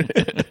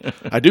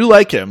 Like, I do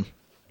like him.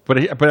 But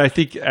I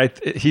think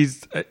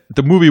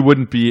the movie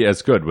wouldn't be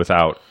as good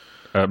without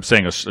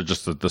saying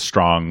just the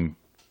strong.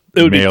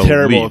 It would be male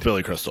terrible lead. if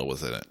Billy Crystal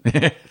was in it.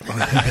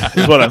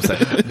 Is what I'm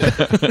saying.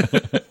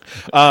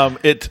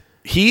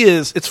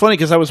 It's funny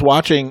because I was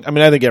watching. I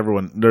mean, I think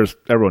everyone knows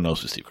who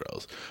Steve Carell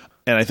is,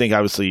 and I think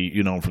obviously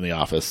you know him from The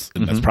Office,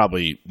 and that's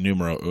probably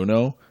numero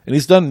uno. And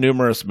he's done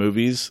numerous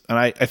movies, and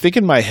I think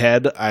in my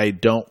head I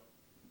don't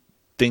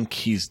think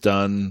he's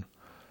done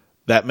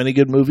that many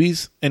good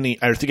movies. And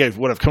I think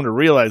what I've come to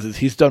realize is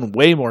he's done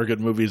way more good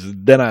movies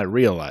than I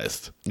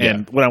realized. Yeah.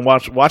 And when I'm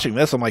watching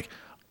this, I'm like,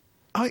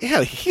 oh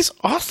yeah, he's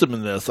awesome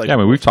in this. Like, Yeah, I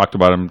mean, we've talked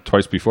about him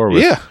twice before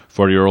with Yeah.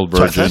 40-Year-Old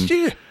twice Virgin last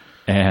year.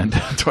 and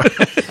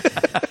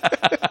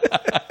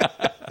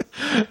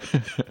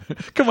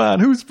Come on,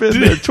 who's been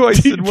there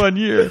twice in 1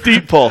 year?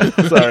 Deep pull.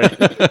 Sorry.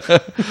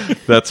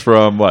 That's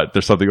from what?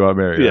 There's Something About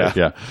Mary. Yeah.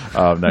 Right?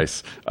 Yeah.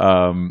 Nice.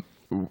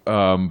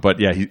 But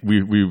yeah,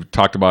 we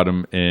talked about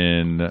him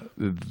in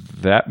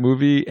that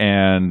movie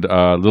and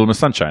Little Miss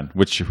Sunshine,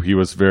 which he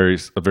was a very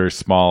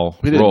small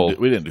role.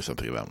 We didn't do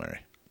Something About Mary.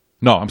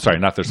 No, I'm sorry,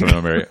 not There's Something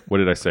About Mary. What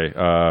did I say?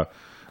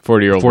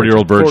 40-year-old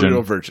 40-year-old virgin.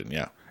 40-year-old virgin,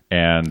 yeah.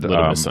 And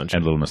Little Miss Sunshine.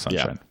 And Little Miss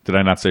Sunshine. Yeah. Did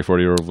I not say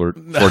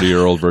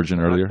 40-year-old virgin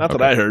earlier? Not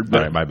that I heard, but-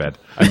 All right, my bad.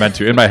 I meant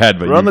to in my head,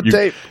 but We're on the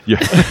tape.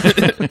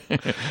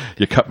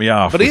 You cut me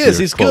off. But he with is.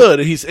 your He's quote.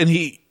 good.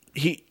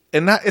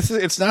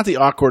 It's not the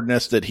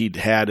awkwardness that he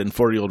had in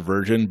 40-year-old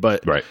virgin,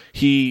 but Right.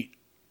 he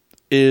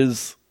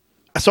is.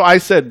 So I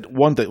said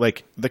one thing,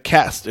 like the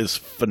cast is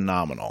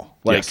phenomenal,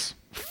 like Yes.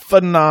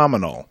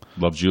 phenomenal.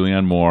 Love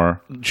Julianne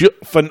Moore.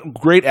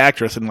 Great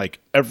actress in like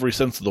every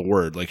sense of the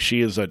word. Like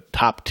she is a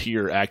top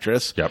tier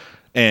actress. Yep.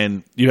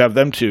 And you have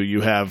them two.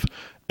 You have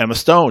Emma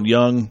Stone,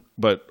 young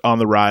but on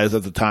the rise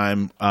at the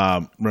time.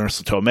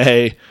 Marissa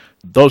Tomei.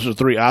 Those are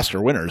 3 Oscar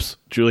winners.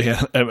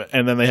 Julianne,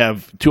 and then they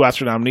have 2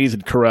 Oscar nominees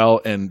in Carell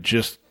and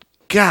just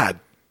God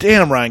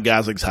damn, Ryan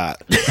Gosling's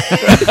hot.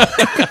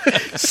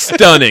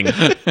 Stunning.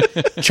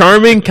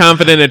 Charming,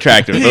 confident,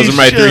 attractive. Those are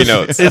my 3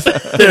 notes.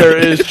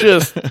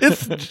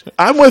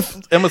 I'm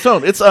with Emma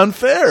Stone. It's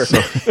unfair.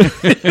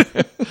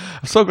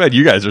 I'm so glad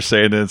you guys are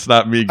saying it. It's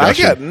not me. I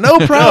gushing. got no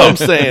problem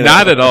saying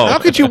Not it. at all. How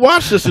could you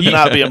watch this and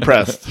not be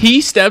impressed?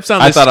 He steps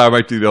on I the thought I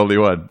might be the only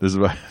one. This is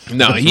why.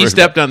 No, he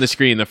stepped on the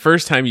screen. The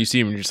first time you see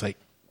him, you're just like,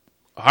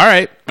 all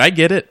right, I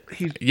get it.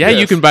 Yeah, you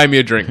yes. can buy me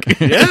a drink.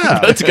 Yeah.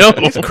 Let's go.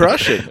 He's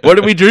crushing. What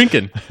are we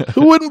drinking?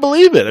 Who wouldn't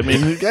believe it? I mean,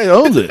 the guy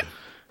owns it.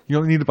 You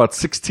only need about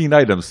 16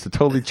 items to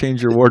totally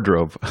change your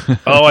wardrobe.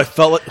 Oh, I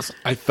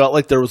felt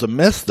like there was a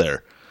miss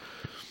there.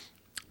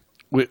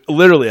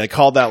 Literally, I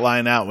called that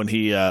line out when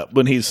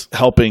he's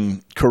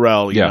helping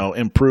Carell,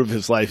 improve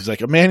his life. He's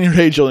like, a man your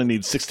age only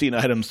needs 16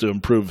 items to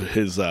improve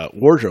his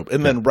wardrobe.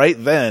 And then right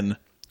then,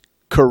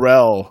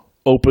 Carell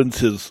opens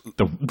his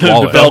The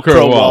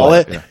Velcro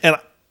wallet. Yeah. And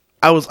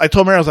I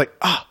told Mary, I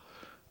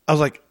was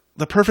like,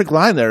 the perfect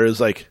line there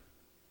is like,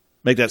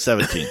 make that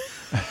 17.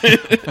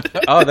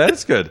 Oh,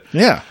 that's good.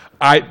 Yeah.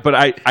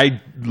 I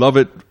love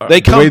it.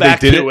 They come the way back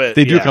they did to it,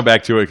 They do yeah. come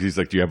back to it because he's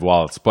like, "Do you have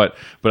wallets?" But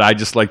I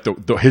just like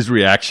his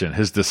reaction,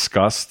 his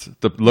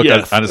disgust, the look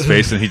Yes. on his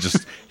face, and he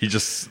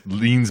just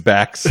leans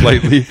back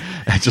slightly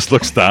and just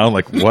looks down,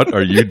 like, "What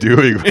are you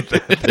doing with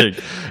that thing?"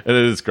 And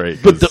it is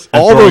great. But 'cause-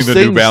 all and throwing those the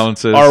things New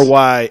Balances are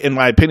why, in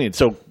my opinion,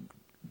 so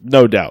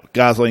no doubt,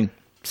 Gosling,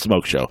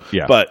 smoke show.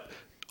 Yeah. But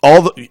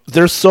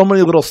there's so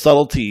many little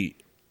subtlety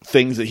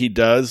things that he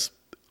does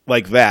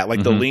like that,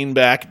 like the lean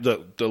back, the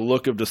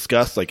look of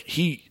disgust. Like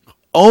he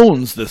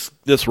owns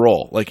this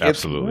role. Like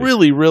Absolutely. it's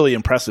really, really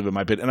impressive in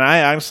my opinion. And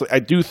I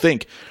do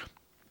think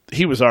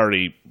he was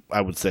already,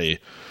 I would say,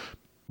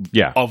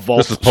 Yeah, a vault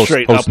this is post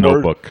straight upward.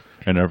 Notebook,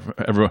 and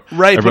everyone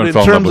right. But in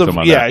fell in love terms with of him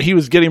on that. he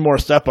was getting more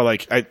stuff. But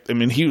like I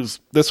mean,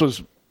 this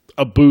was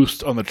a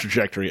boost on the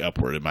trajectory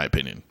upward, in my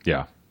opinion.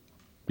 Yeah.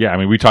 Yeah, I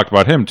mean, we talked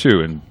about him too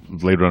in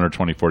Blade Runner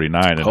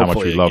 2049 and how much we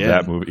Hopefully love again.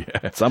 that movie.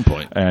 At some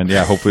point. And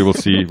yeah, hopefully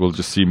we'll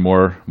just see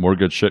more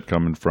good shit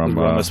coming from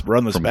Run this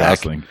from back.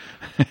 Gosling.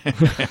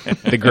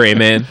 The Gray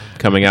Man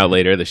coming out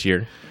later this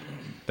year.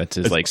 That's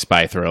his like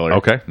spy thriller.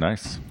 Okay,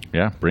 nice.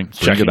 Yeah, bring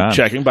it on.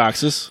 Checking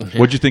boxes.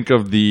 What'd you think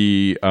of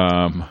the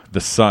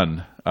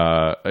Son?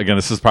 Again,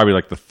 this is probably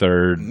like the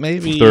third,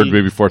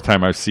 Maybe fourth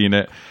time I've seen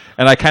it,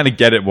 and I kind of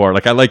get it more.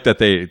 Like I like that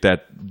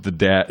the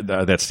dad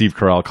that Steve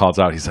Carell calls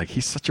out. He's like,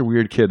 he's such a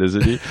weird kid,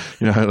 isn't he?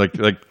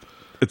 Like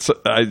it's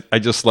I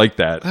just like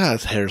that.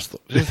 His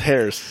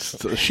hair's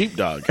a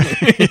sheepdog.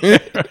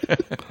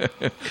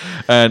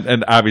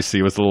 and obviously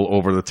it was a little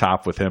over the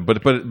top with him,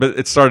 but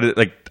it started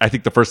like I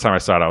think the first time I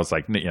saw it, I was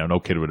like, no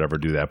kid would ever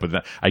do that.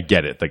 But I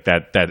get it, like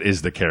that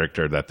is the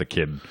character that the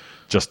kid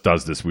just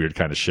does this weird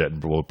kind of shit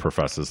and will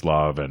profess his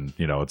love, and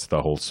it's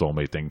the whole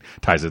soulmate thing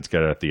ties it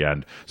together at the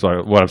end.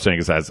 So what I'm saying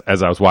is,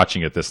 as I was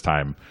watching it this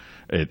time,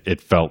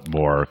 it felt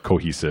more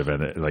cohesive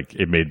and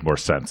it made more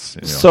sense.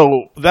 So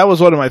that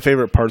was one of my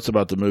favorite parts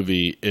about the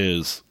movie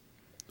is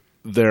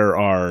there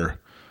are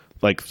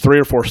like 3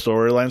 or 4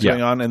 storylines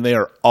going on, and they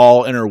are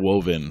all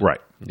interwoven, right?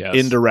 Yes.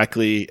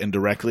 Indirectly and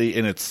directly,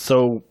 and it's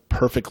so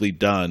perfectly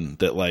done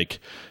that like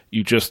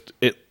you just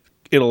it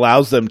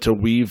allows them to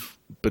weave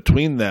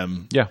between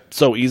them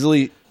so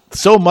easily,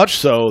 so much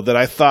so that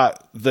I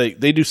thought they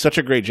do such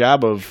a great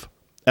job of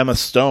Emma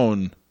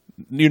Stone,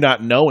 you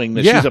not knowing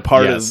that she's a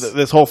part of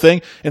this whole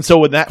thing. And so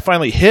when that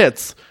finally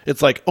hits,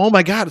 it's like, oh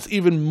my God, it's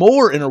even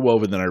more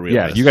interwoven than I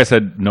realized. Yeah, you guys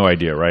had no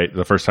idea, right?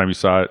 The first time you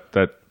saw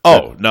it,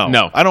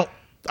 No.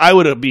 I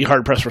would be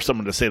hard pressed for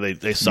someone to say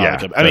they saw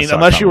it. I mean, saw it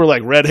unless you coming. were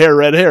like red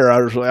hair,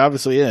 I was like,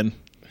 obviously in.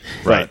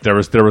 Right.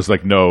 But, There was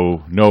like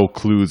no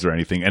clues or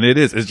anything. And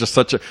it's just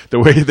such the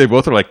way they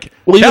both are like,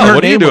 well, even "Hell, her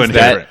what are you name doing was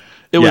here?" different.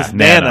 It was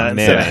Nana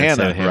instead of Nana Hannah.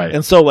 instead of Hannah. Right.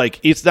 And so like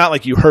it's not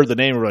like you heard the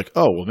name and were like,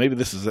 oh well, maybe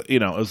this is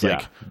it was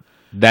like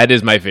That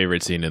is my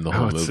favorite scene in the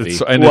whole movie.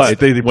 And What?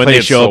 they when play they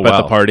it show so up at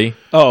well. the party.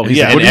 Oh, He's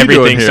yeah. like, And "What are you doing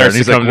everything here?" starts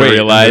And to he's come like, to "Wait," and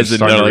realize,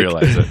 they're and they're starting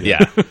like, to realize it.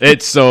 yeah,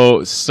 it's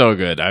so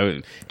good.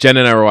 Jen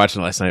and I were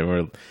watching last night.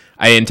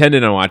 I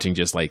intended on watching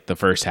just like the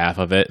first half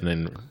of it and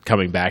then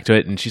coming back to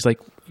it, and she's like,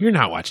 "You're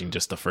not watching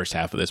just the first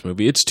half of this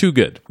movie. It's too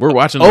good. We're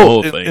watching the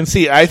whole thing." And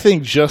see, I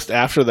think just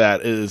after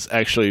that is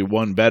actually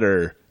one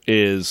better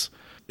is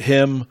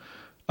him.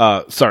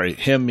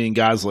 Him being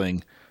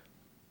Gosling.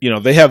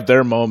 They have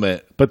their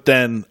moment, but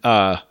then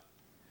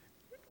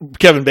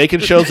Kevin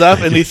Bacon shows up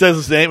and he says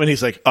his name and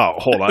he's like, "Oh,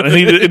 hold on," and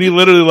he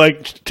literally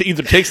like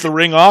either takes the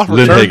ring off or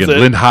turns it.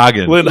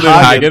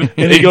 Lindhagen.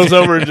 And he goes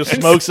over and just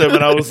smokes him,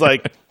 and I was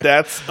like,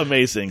 "That's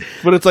amazing."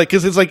 But it's like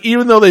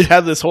even though they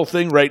have this whole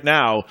thing right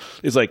now,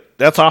 it's like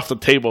that's off the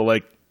table.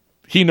 Like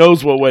he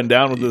knows what went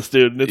down with this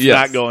dude, and it's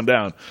not going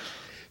down.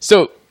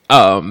 So,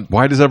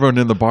 Why does everyone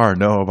in the bar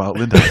know about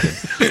Lindhagen?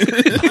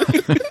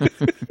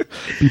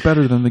 Be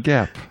better than the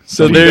Gap.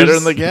 so Be there's better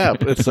than the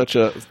Gap. It's such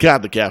a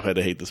God. The Gap had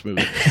to hate this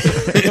movie.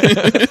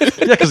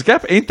 Yeah, because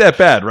Gap ain't that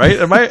bad, right?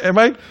 Am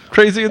I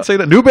crazy and say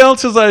that? New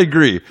Balances, I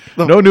agree.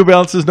 No New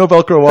Balances, no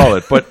Velcro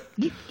wallet, but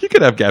you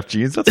could have Gap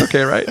jeans. That's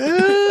okay, right?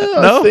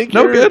 I think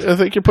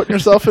you're putting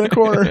yourself in a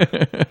corner.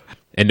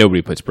 and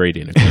nobody puts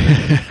Brady in a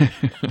corner.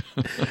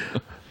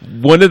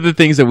 One of the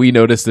things that we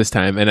noticed this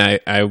time, and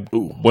I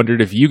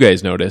wondered if you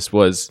guys noticed,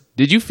 was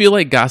did you feel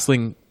like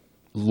Gosling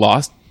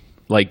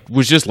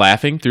was just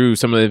laughing through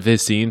some of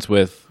his scenes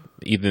with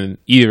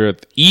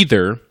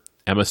either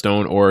Emma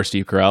Stone or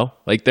Steve Carell?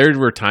 Like there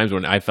were times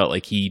when I felt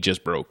like he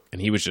just broke and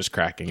he was just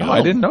cracking up.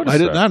 I didn't notice. I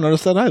did not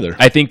notice that either.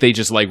 I think they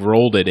just like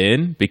rolled it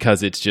in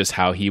because it's just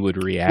how he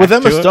would react. With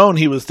Emma to it. Stone,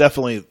 he was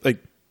definitely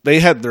like they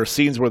had their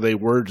scenes where they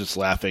were just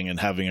laughing and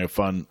having a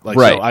fun. Like,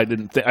 Right. So I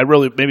didn't. I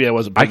really maybe I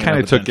wasn't. I kind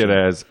of took it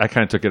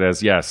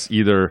as yes,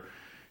 either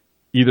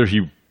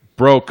he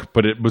broke,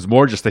 but it was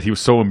more just that he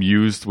was so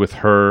amused with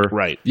her,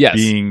 Right. Yes.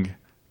 being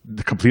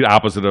the complete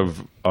opposite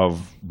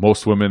of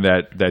most women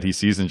that he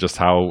sees, and just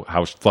how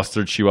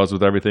flustered she was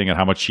with everything, and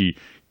how much he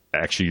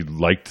actually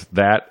liked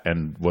that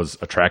and was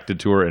attracted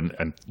to her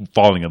and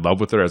falling in love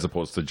with her as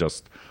opposed to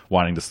just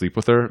wanting to sleep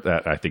with her.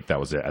 That I think that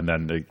was it. And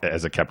then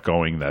as it kept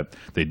going, that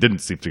they didn't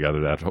sleep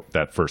together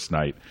that first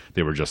night.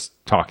 They were just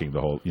talking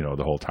the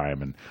whole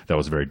time, and that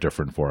was very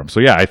different for him. So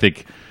yeah, I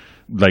think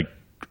like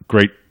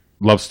great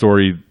love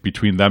story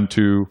between them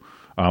two.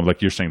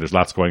 Like you're saying, there's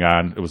lots going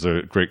on. It was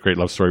a great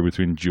love story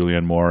between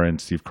Julianne Moore and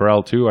Steve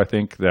Carell too. I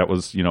think that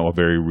was a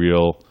very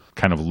real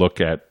kind of look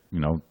at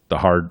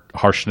the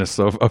harshness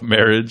of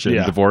marriage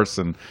and divorce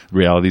and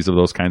realities of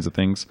those kinds of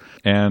things.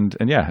 And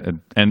I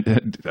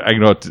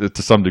know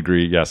to some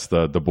degree, yes,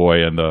 the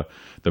boy and the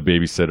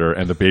babysitter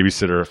and the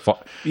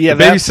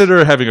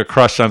babysitter having a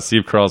crush on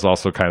Steve Carell is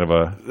also kind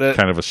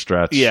of a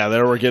stretch. Yeah,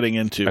 there we're getting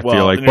into. I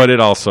feel like, but it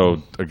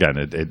also again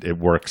it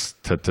works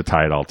to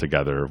tie it all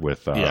together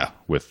with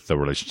the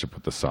relationship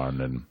with the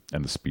son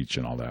and the speech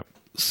and all that.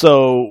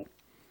 So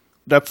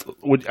that's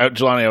what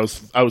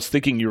Jelani. I was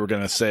thinking you were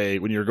going to say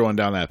when you were going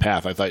down that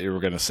path. I thought you were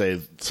going to say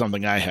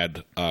something I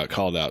had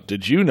called out.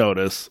 Did you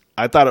notice?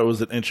 I thought it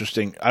was an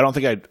interesting. I don't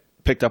think I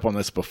picked up on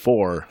this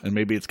before, and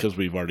maybe it's because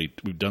we've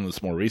done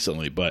this more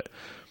recently. But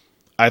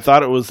I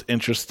thought it was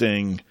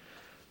interesting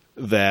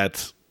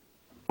that,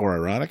 or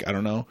ironic, I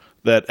don't know,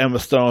 that Emma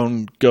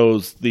Stone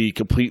goes the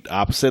complete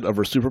opposite of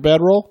her Superbad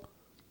role,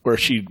 where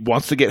she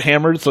wants to get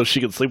hammered so she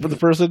can sleep with the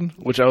person,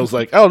 which I was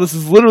like, oh, this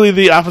is literally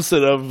the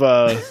opposite of...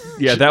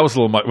 yeah, that was a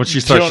little much. When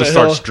she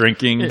starts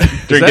drinking...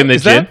 Drinking the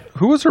gin?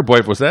 Who was her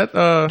boyfriend? Was that...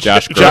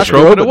 Josh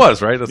Groban? It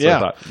was, right? That's Yeah.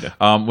 what I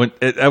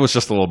thought. That was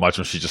just a little much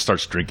when she just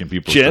starts drinking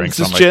people's Gin? drinks.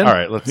 Is I'm this gin? like, all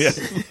right, let's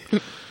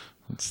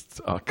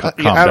calm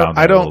down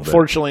I there a don't little bit.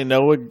 fortunately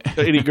know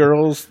any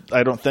girls,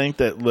 I don't think,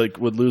 that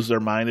would lose their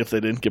mind if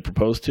they didn't get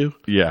proposed to.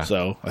 Yeah.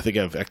 So I think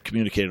I've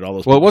communicated all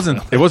those. Well,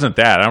 people. it wasn't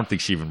that. I don't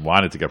think she even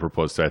wanted to get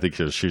proposed to. I think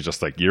she was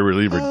just like, you're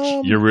really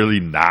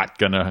not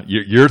gonna.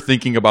 You're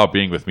thinking about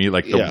being with me,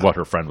 like what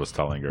her friend was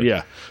telling her.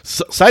 Yeah.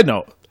 Side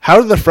note: how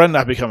did the friend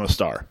not become a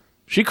star?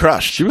 She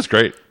crushed. She was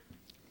great.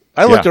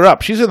 I looked her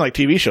up. She's in like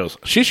TV shows.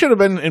 She should have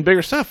been in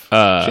bigger stuff.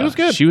 She was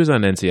good. She was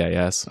on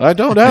NCIS. I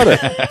don't doubt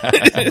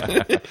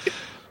it.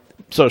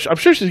 So I'm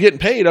sure she's getting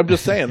paid. I'm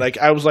just saying. Like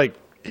I was like,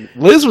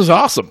 Liz was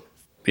awesome.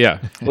 Yeah.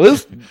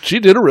 Liz, she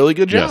did a really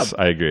good job. Yes,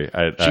 I agree.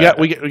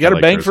 We got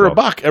her bang for a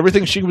buck.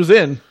 Everything she was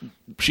in,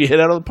 she hit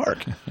out of the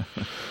park.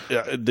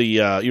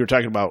 You were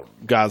talking about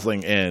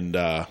Gosling and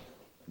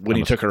when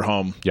he took her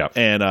home. Yeah.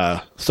 And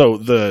so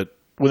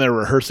when they were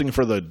rehearsing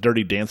for the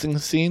Dirty Dancing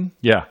scene,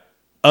 Yeah.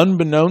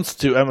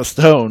 unbeknownst to Emma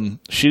Stone,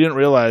 she didn't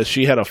realize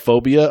she had a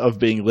phobia of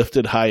being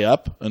lifted high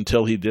up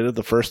until he did it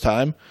the first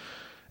time,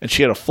 and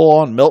she had a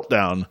full-on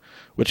meltdown,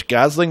 which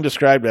Gosling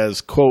described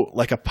as, quote,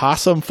 like a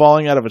possum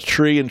falling out of a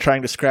tree and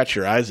trying to scratch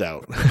your eyes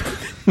out.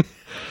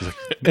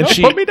 And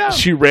put me down.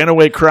 She ran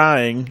away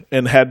crying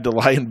and had to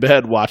lie in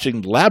bed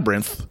watching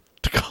Labyrinth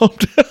to calm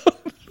down.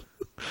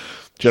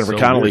 Jennifer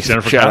Connelly.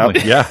 Shout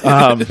out. Yeah.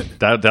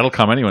 That'll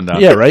calm anyone down.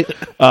 Yeah, right.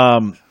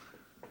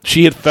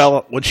 She had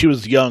fell when she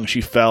was young.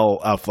 She fell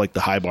off like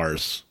the high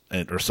bars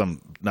or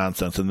some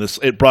nonsense, and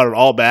it brought it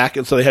all back,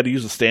 and so they had to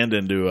use a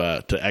stand-in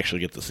to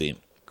actually get the scene.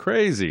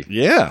 Crazy.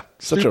 Yeah,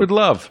 Stupid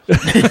love.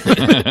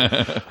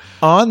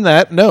 On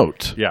that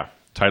note, Yeah.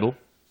 Title?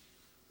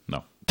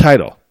 No.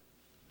 title.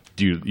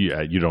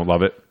 You don't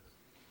love it?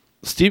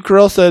 Steve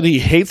Carell said he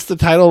hates the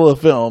title of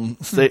the film,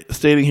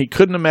 stating he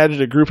couldn't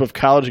imagine a group of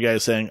college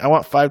guys saying, "I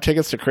want 5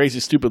 tickets to Crazy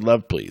Stupid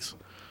Love, please."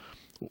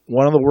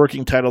 One of the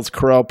working titles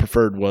Carell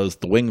preferred was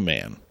The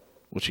Wingman,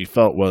 which he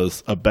felt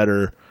was a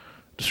better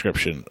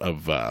description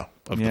of the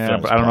film. Yeah,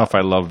 but I don't know if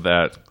I love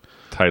that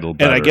title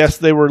better. And I guess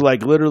they were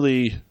like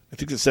literally, I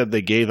think it said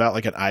they gave out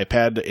like an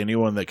iPad to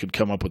anyone that could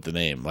come up with the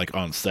name, like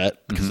on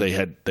set, because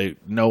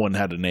no one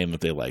had a name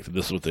that they liked.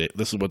 This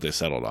is what they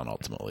settled on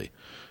ultimately.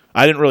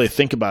 I didn't really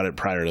think about it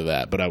prior to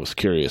that, but I was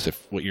curious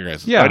what your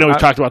guys. Yeah, I know we've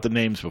talked about the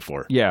names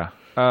before. Yeah,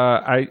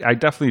 I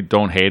definitely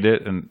don't hate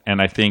it, and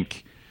I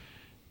think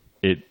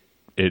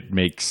it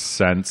makes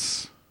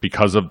sense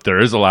because there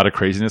is a lot of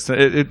craziness.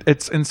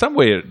 It's in some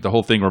way the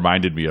whole thing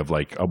reminded me of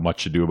like A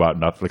Much Ado About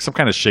Nothing, like some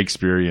kind of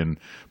Shakespearean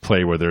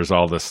play where there's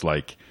all this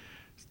like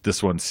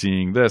this one's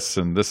seeing this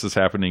and this is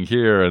happening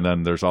here, and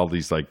then there's all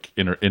these like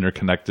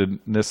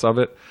interconnectedness of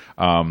it.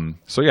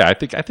 So yeah, I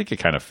think it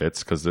kind of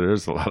fits because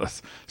there's a lot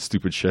of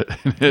stupid shit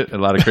in it, a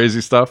lot of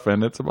crazy stuff,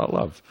 and it's about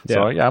love.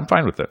 So yeah, I'm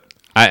fine with it.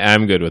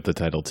 I'm good with the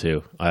title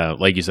too.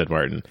 Like you said,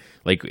 Martin,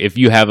 like if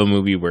you have a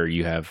movie where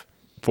you have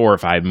 4 or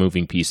 5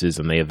 moving pieces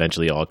and they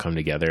eventually all come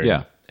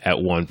together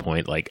at one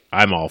point, like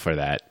I'm all for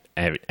that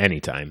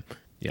anytime.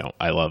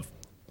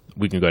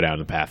 We can go down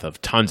the path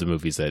of tons of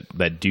movies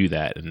that do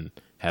that and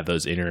have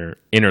those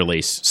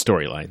interlace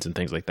storylines and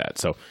things like that.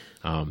 So,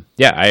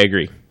 I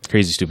agree.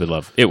 Crazy Stupid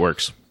Love. It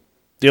works.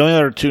 The only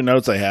other 2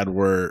 notes I had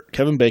were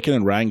Kevin Bacon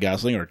and Ryan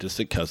Gosling are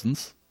distant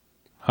cousins.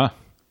 Huh.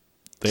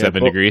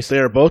 7 degrees. They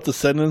are both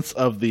descendants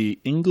of the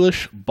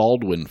English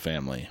Baldwin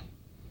family.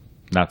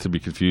 Not to be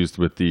confused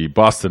with the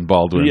Boston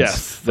Baldwins.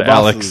 Yes. The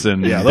Alex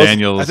and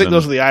Daniels. I think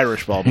those are the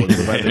Irish Baldwins,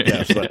 if I had to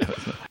guess. But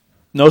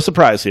no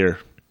surprise here.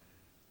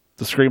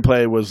 The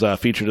screenplay was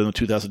featured in the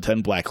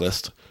 2010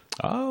 Blacklist.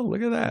 Oh,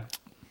 look at that.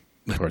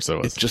 Of course it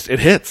was. It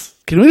hits.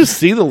 Can we just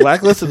see the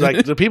Blacklist? And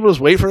like, do people just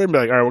wait for it and be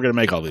like, all right, we're going to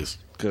make all these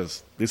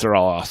because these are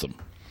all awesome.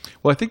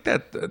 Well, I think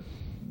that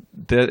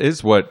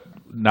is what,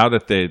 now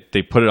that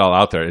they put it all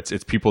out there,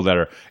 it's people that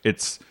are,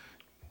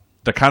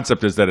 the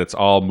concept is that it's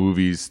all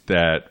movies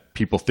that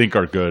people think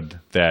are good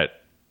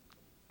that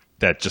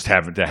just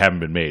haven't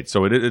been made.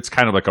 So it's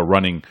kind of like a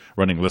running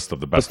list of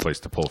the best place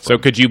to pull from. So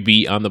could you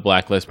be on the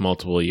Blacklist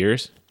multiple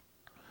years?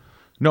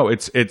 No,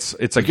 it's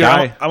a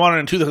guy. I'm on it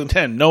in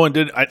 2010. No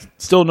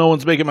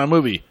one's making my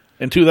movie.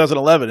 In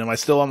 2011, am I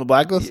still on the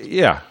Blacklist?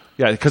 Yeah,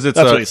 because it's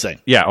that's what he's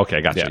saying. Yeah,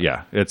 okay, gotcha.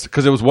 Yeah, it's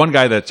because it was one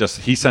guy that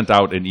he sent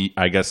out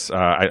I guess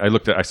I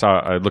looked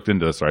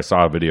into this, or I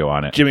saw a video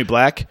on it. Jimmy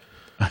Black.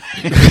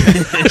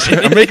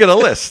 I'm making a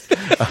list.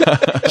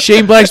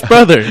 Shane Black's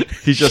brother.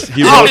 He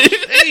wrote,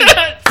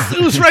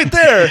 it was right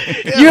there.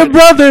 Yeah. Your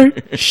brother,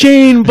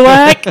 Shane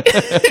Black.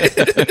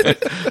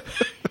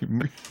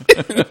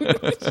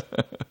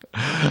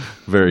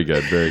 Very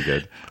good, very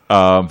good.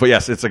 But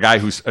yes, it's a guy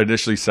who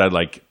initially said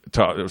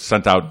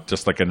sent out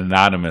just like an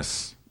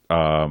anonymous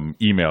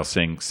email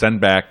saying,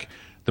 "Send back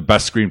the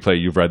best screenplay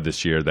you've read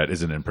this year that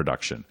isn't in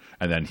production,"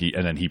 and then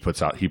he puts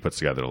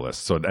together a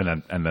list. So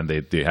and then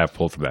they have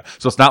pulled from that.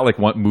 So it's not like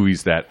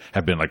movies that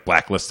have been like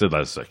blacklisted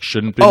as like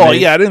shouldn't be. Oh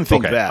made. Yeah, I didn't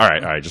think okay. that. All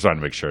right. Just wanted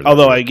to make sure.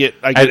 Although I get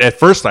at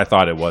first I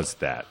thought it was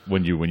that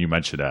when you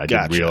mentioned it, I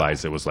Gotcha. didn't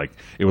realize it was like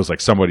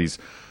somebody's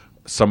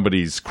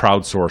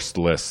crowdsourced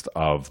list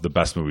of the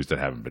best movies that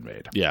haven't been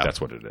made. Yeah,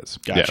 that's what it is.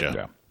 Gotcha.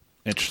 Yeah.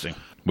 Interesting.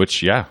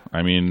 Which, I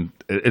mean,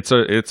 it's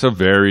a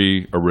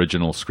very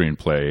original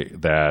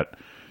screenplay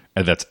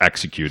that's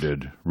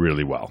executed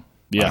really well.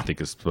 Yeah, I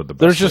think is the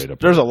best way to put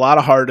there's it. a lot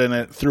of heart in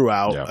it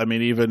throughout. Yeah. I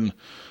mean,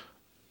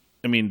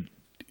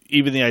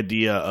 even the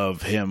idea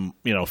of him,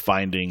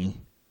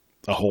 finding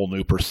a whole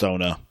new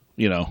persona,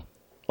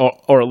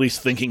 or at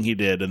least thinking he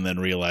did, and then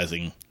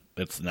realizing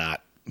it's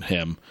not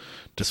him,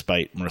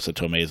 despite Marissa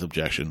Tomei's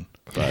objection.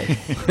 But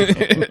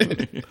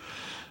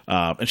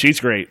and she's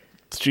great.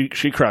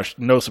 She crushed.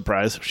 No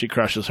surprise, she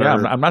crushes her. Yeah,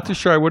 I'm not too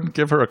sure I wouldn't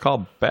give her a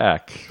call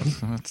back.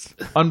 It's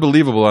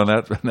unbelievable on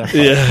that.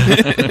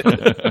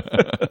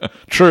 Yeah.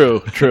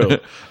 True.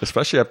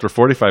 Especially after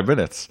 45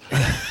 minutes.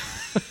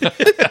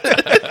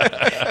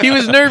 He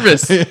was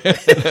nervous.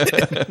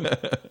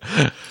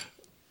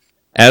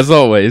 As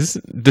always,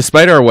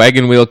 despite our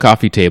wagon wheel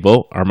coffee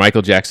table, our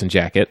Michael Jackson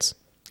jackets,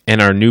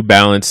 and our New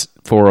Balance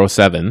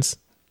 407s,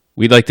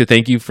 we'd like to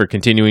thank you for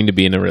continuing to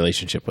be in a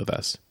relationship with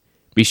us.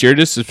 Be sure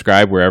to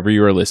subscribe wherever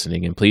you are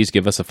listening, and please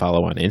give us a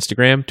follow on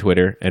Instagram,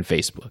 Twitter, and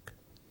Facebook.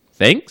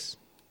 Thanks,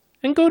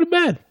 and go to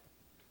bed.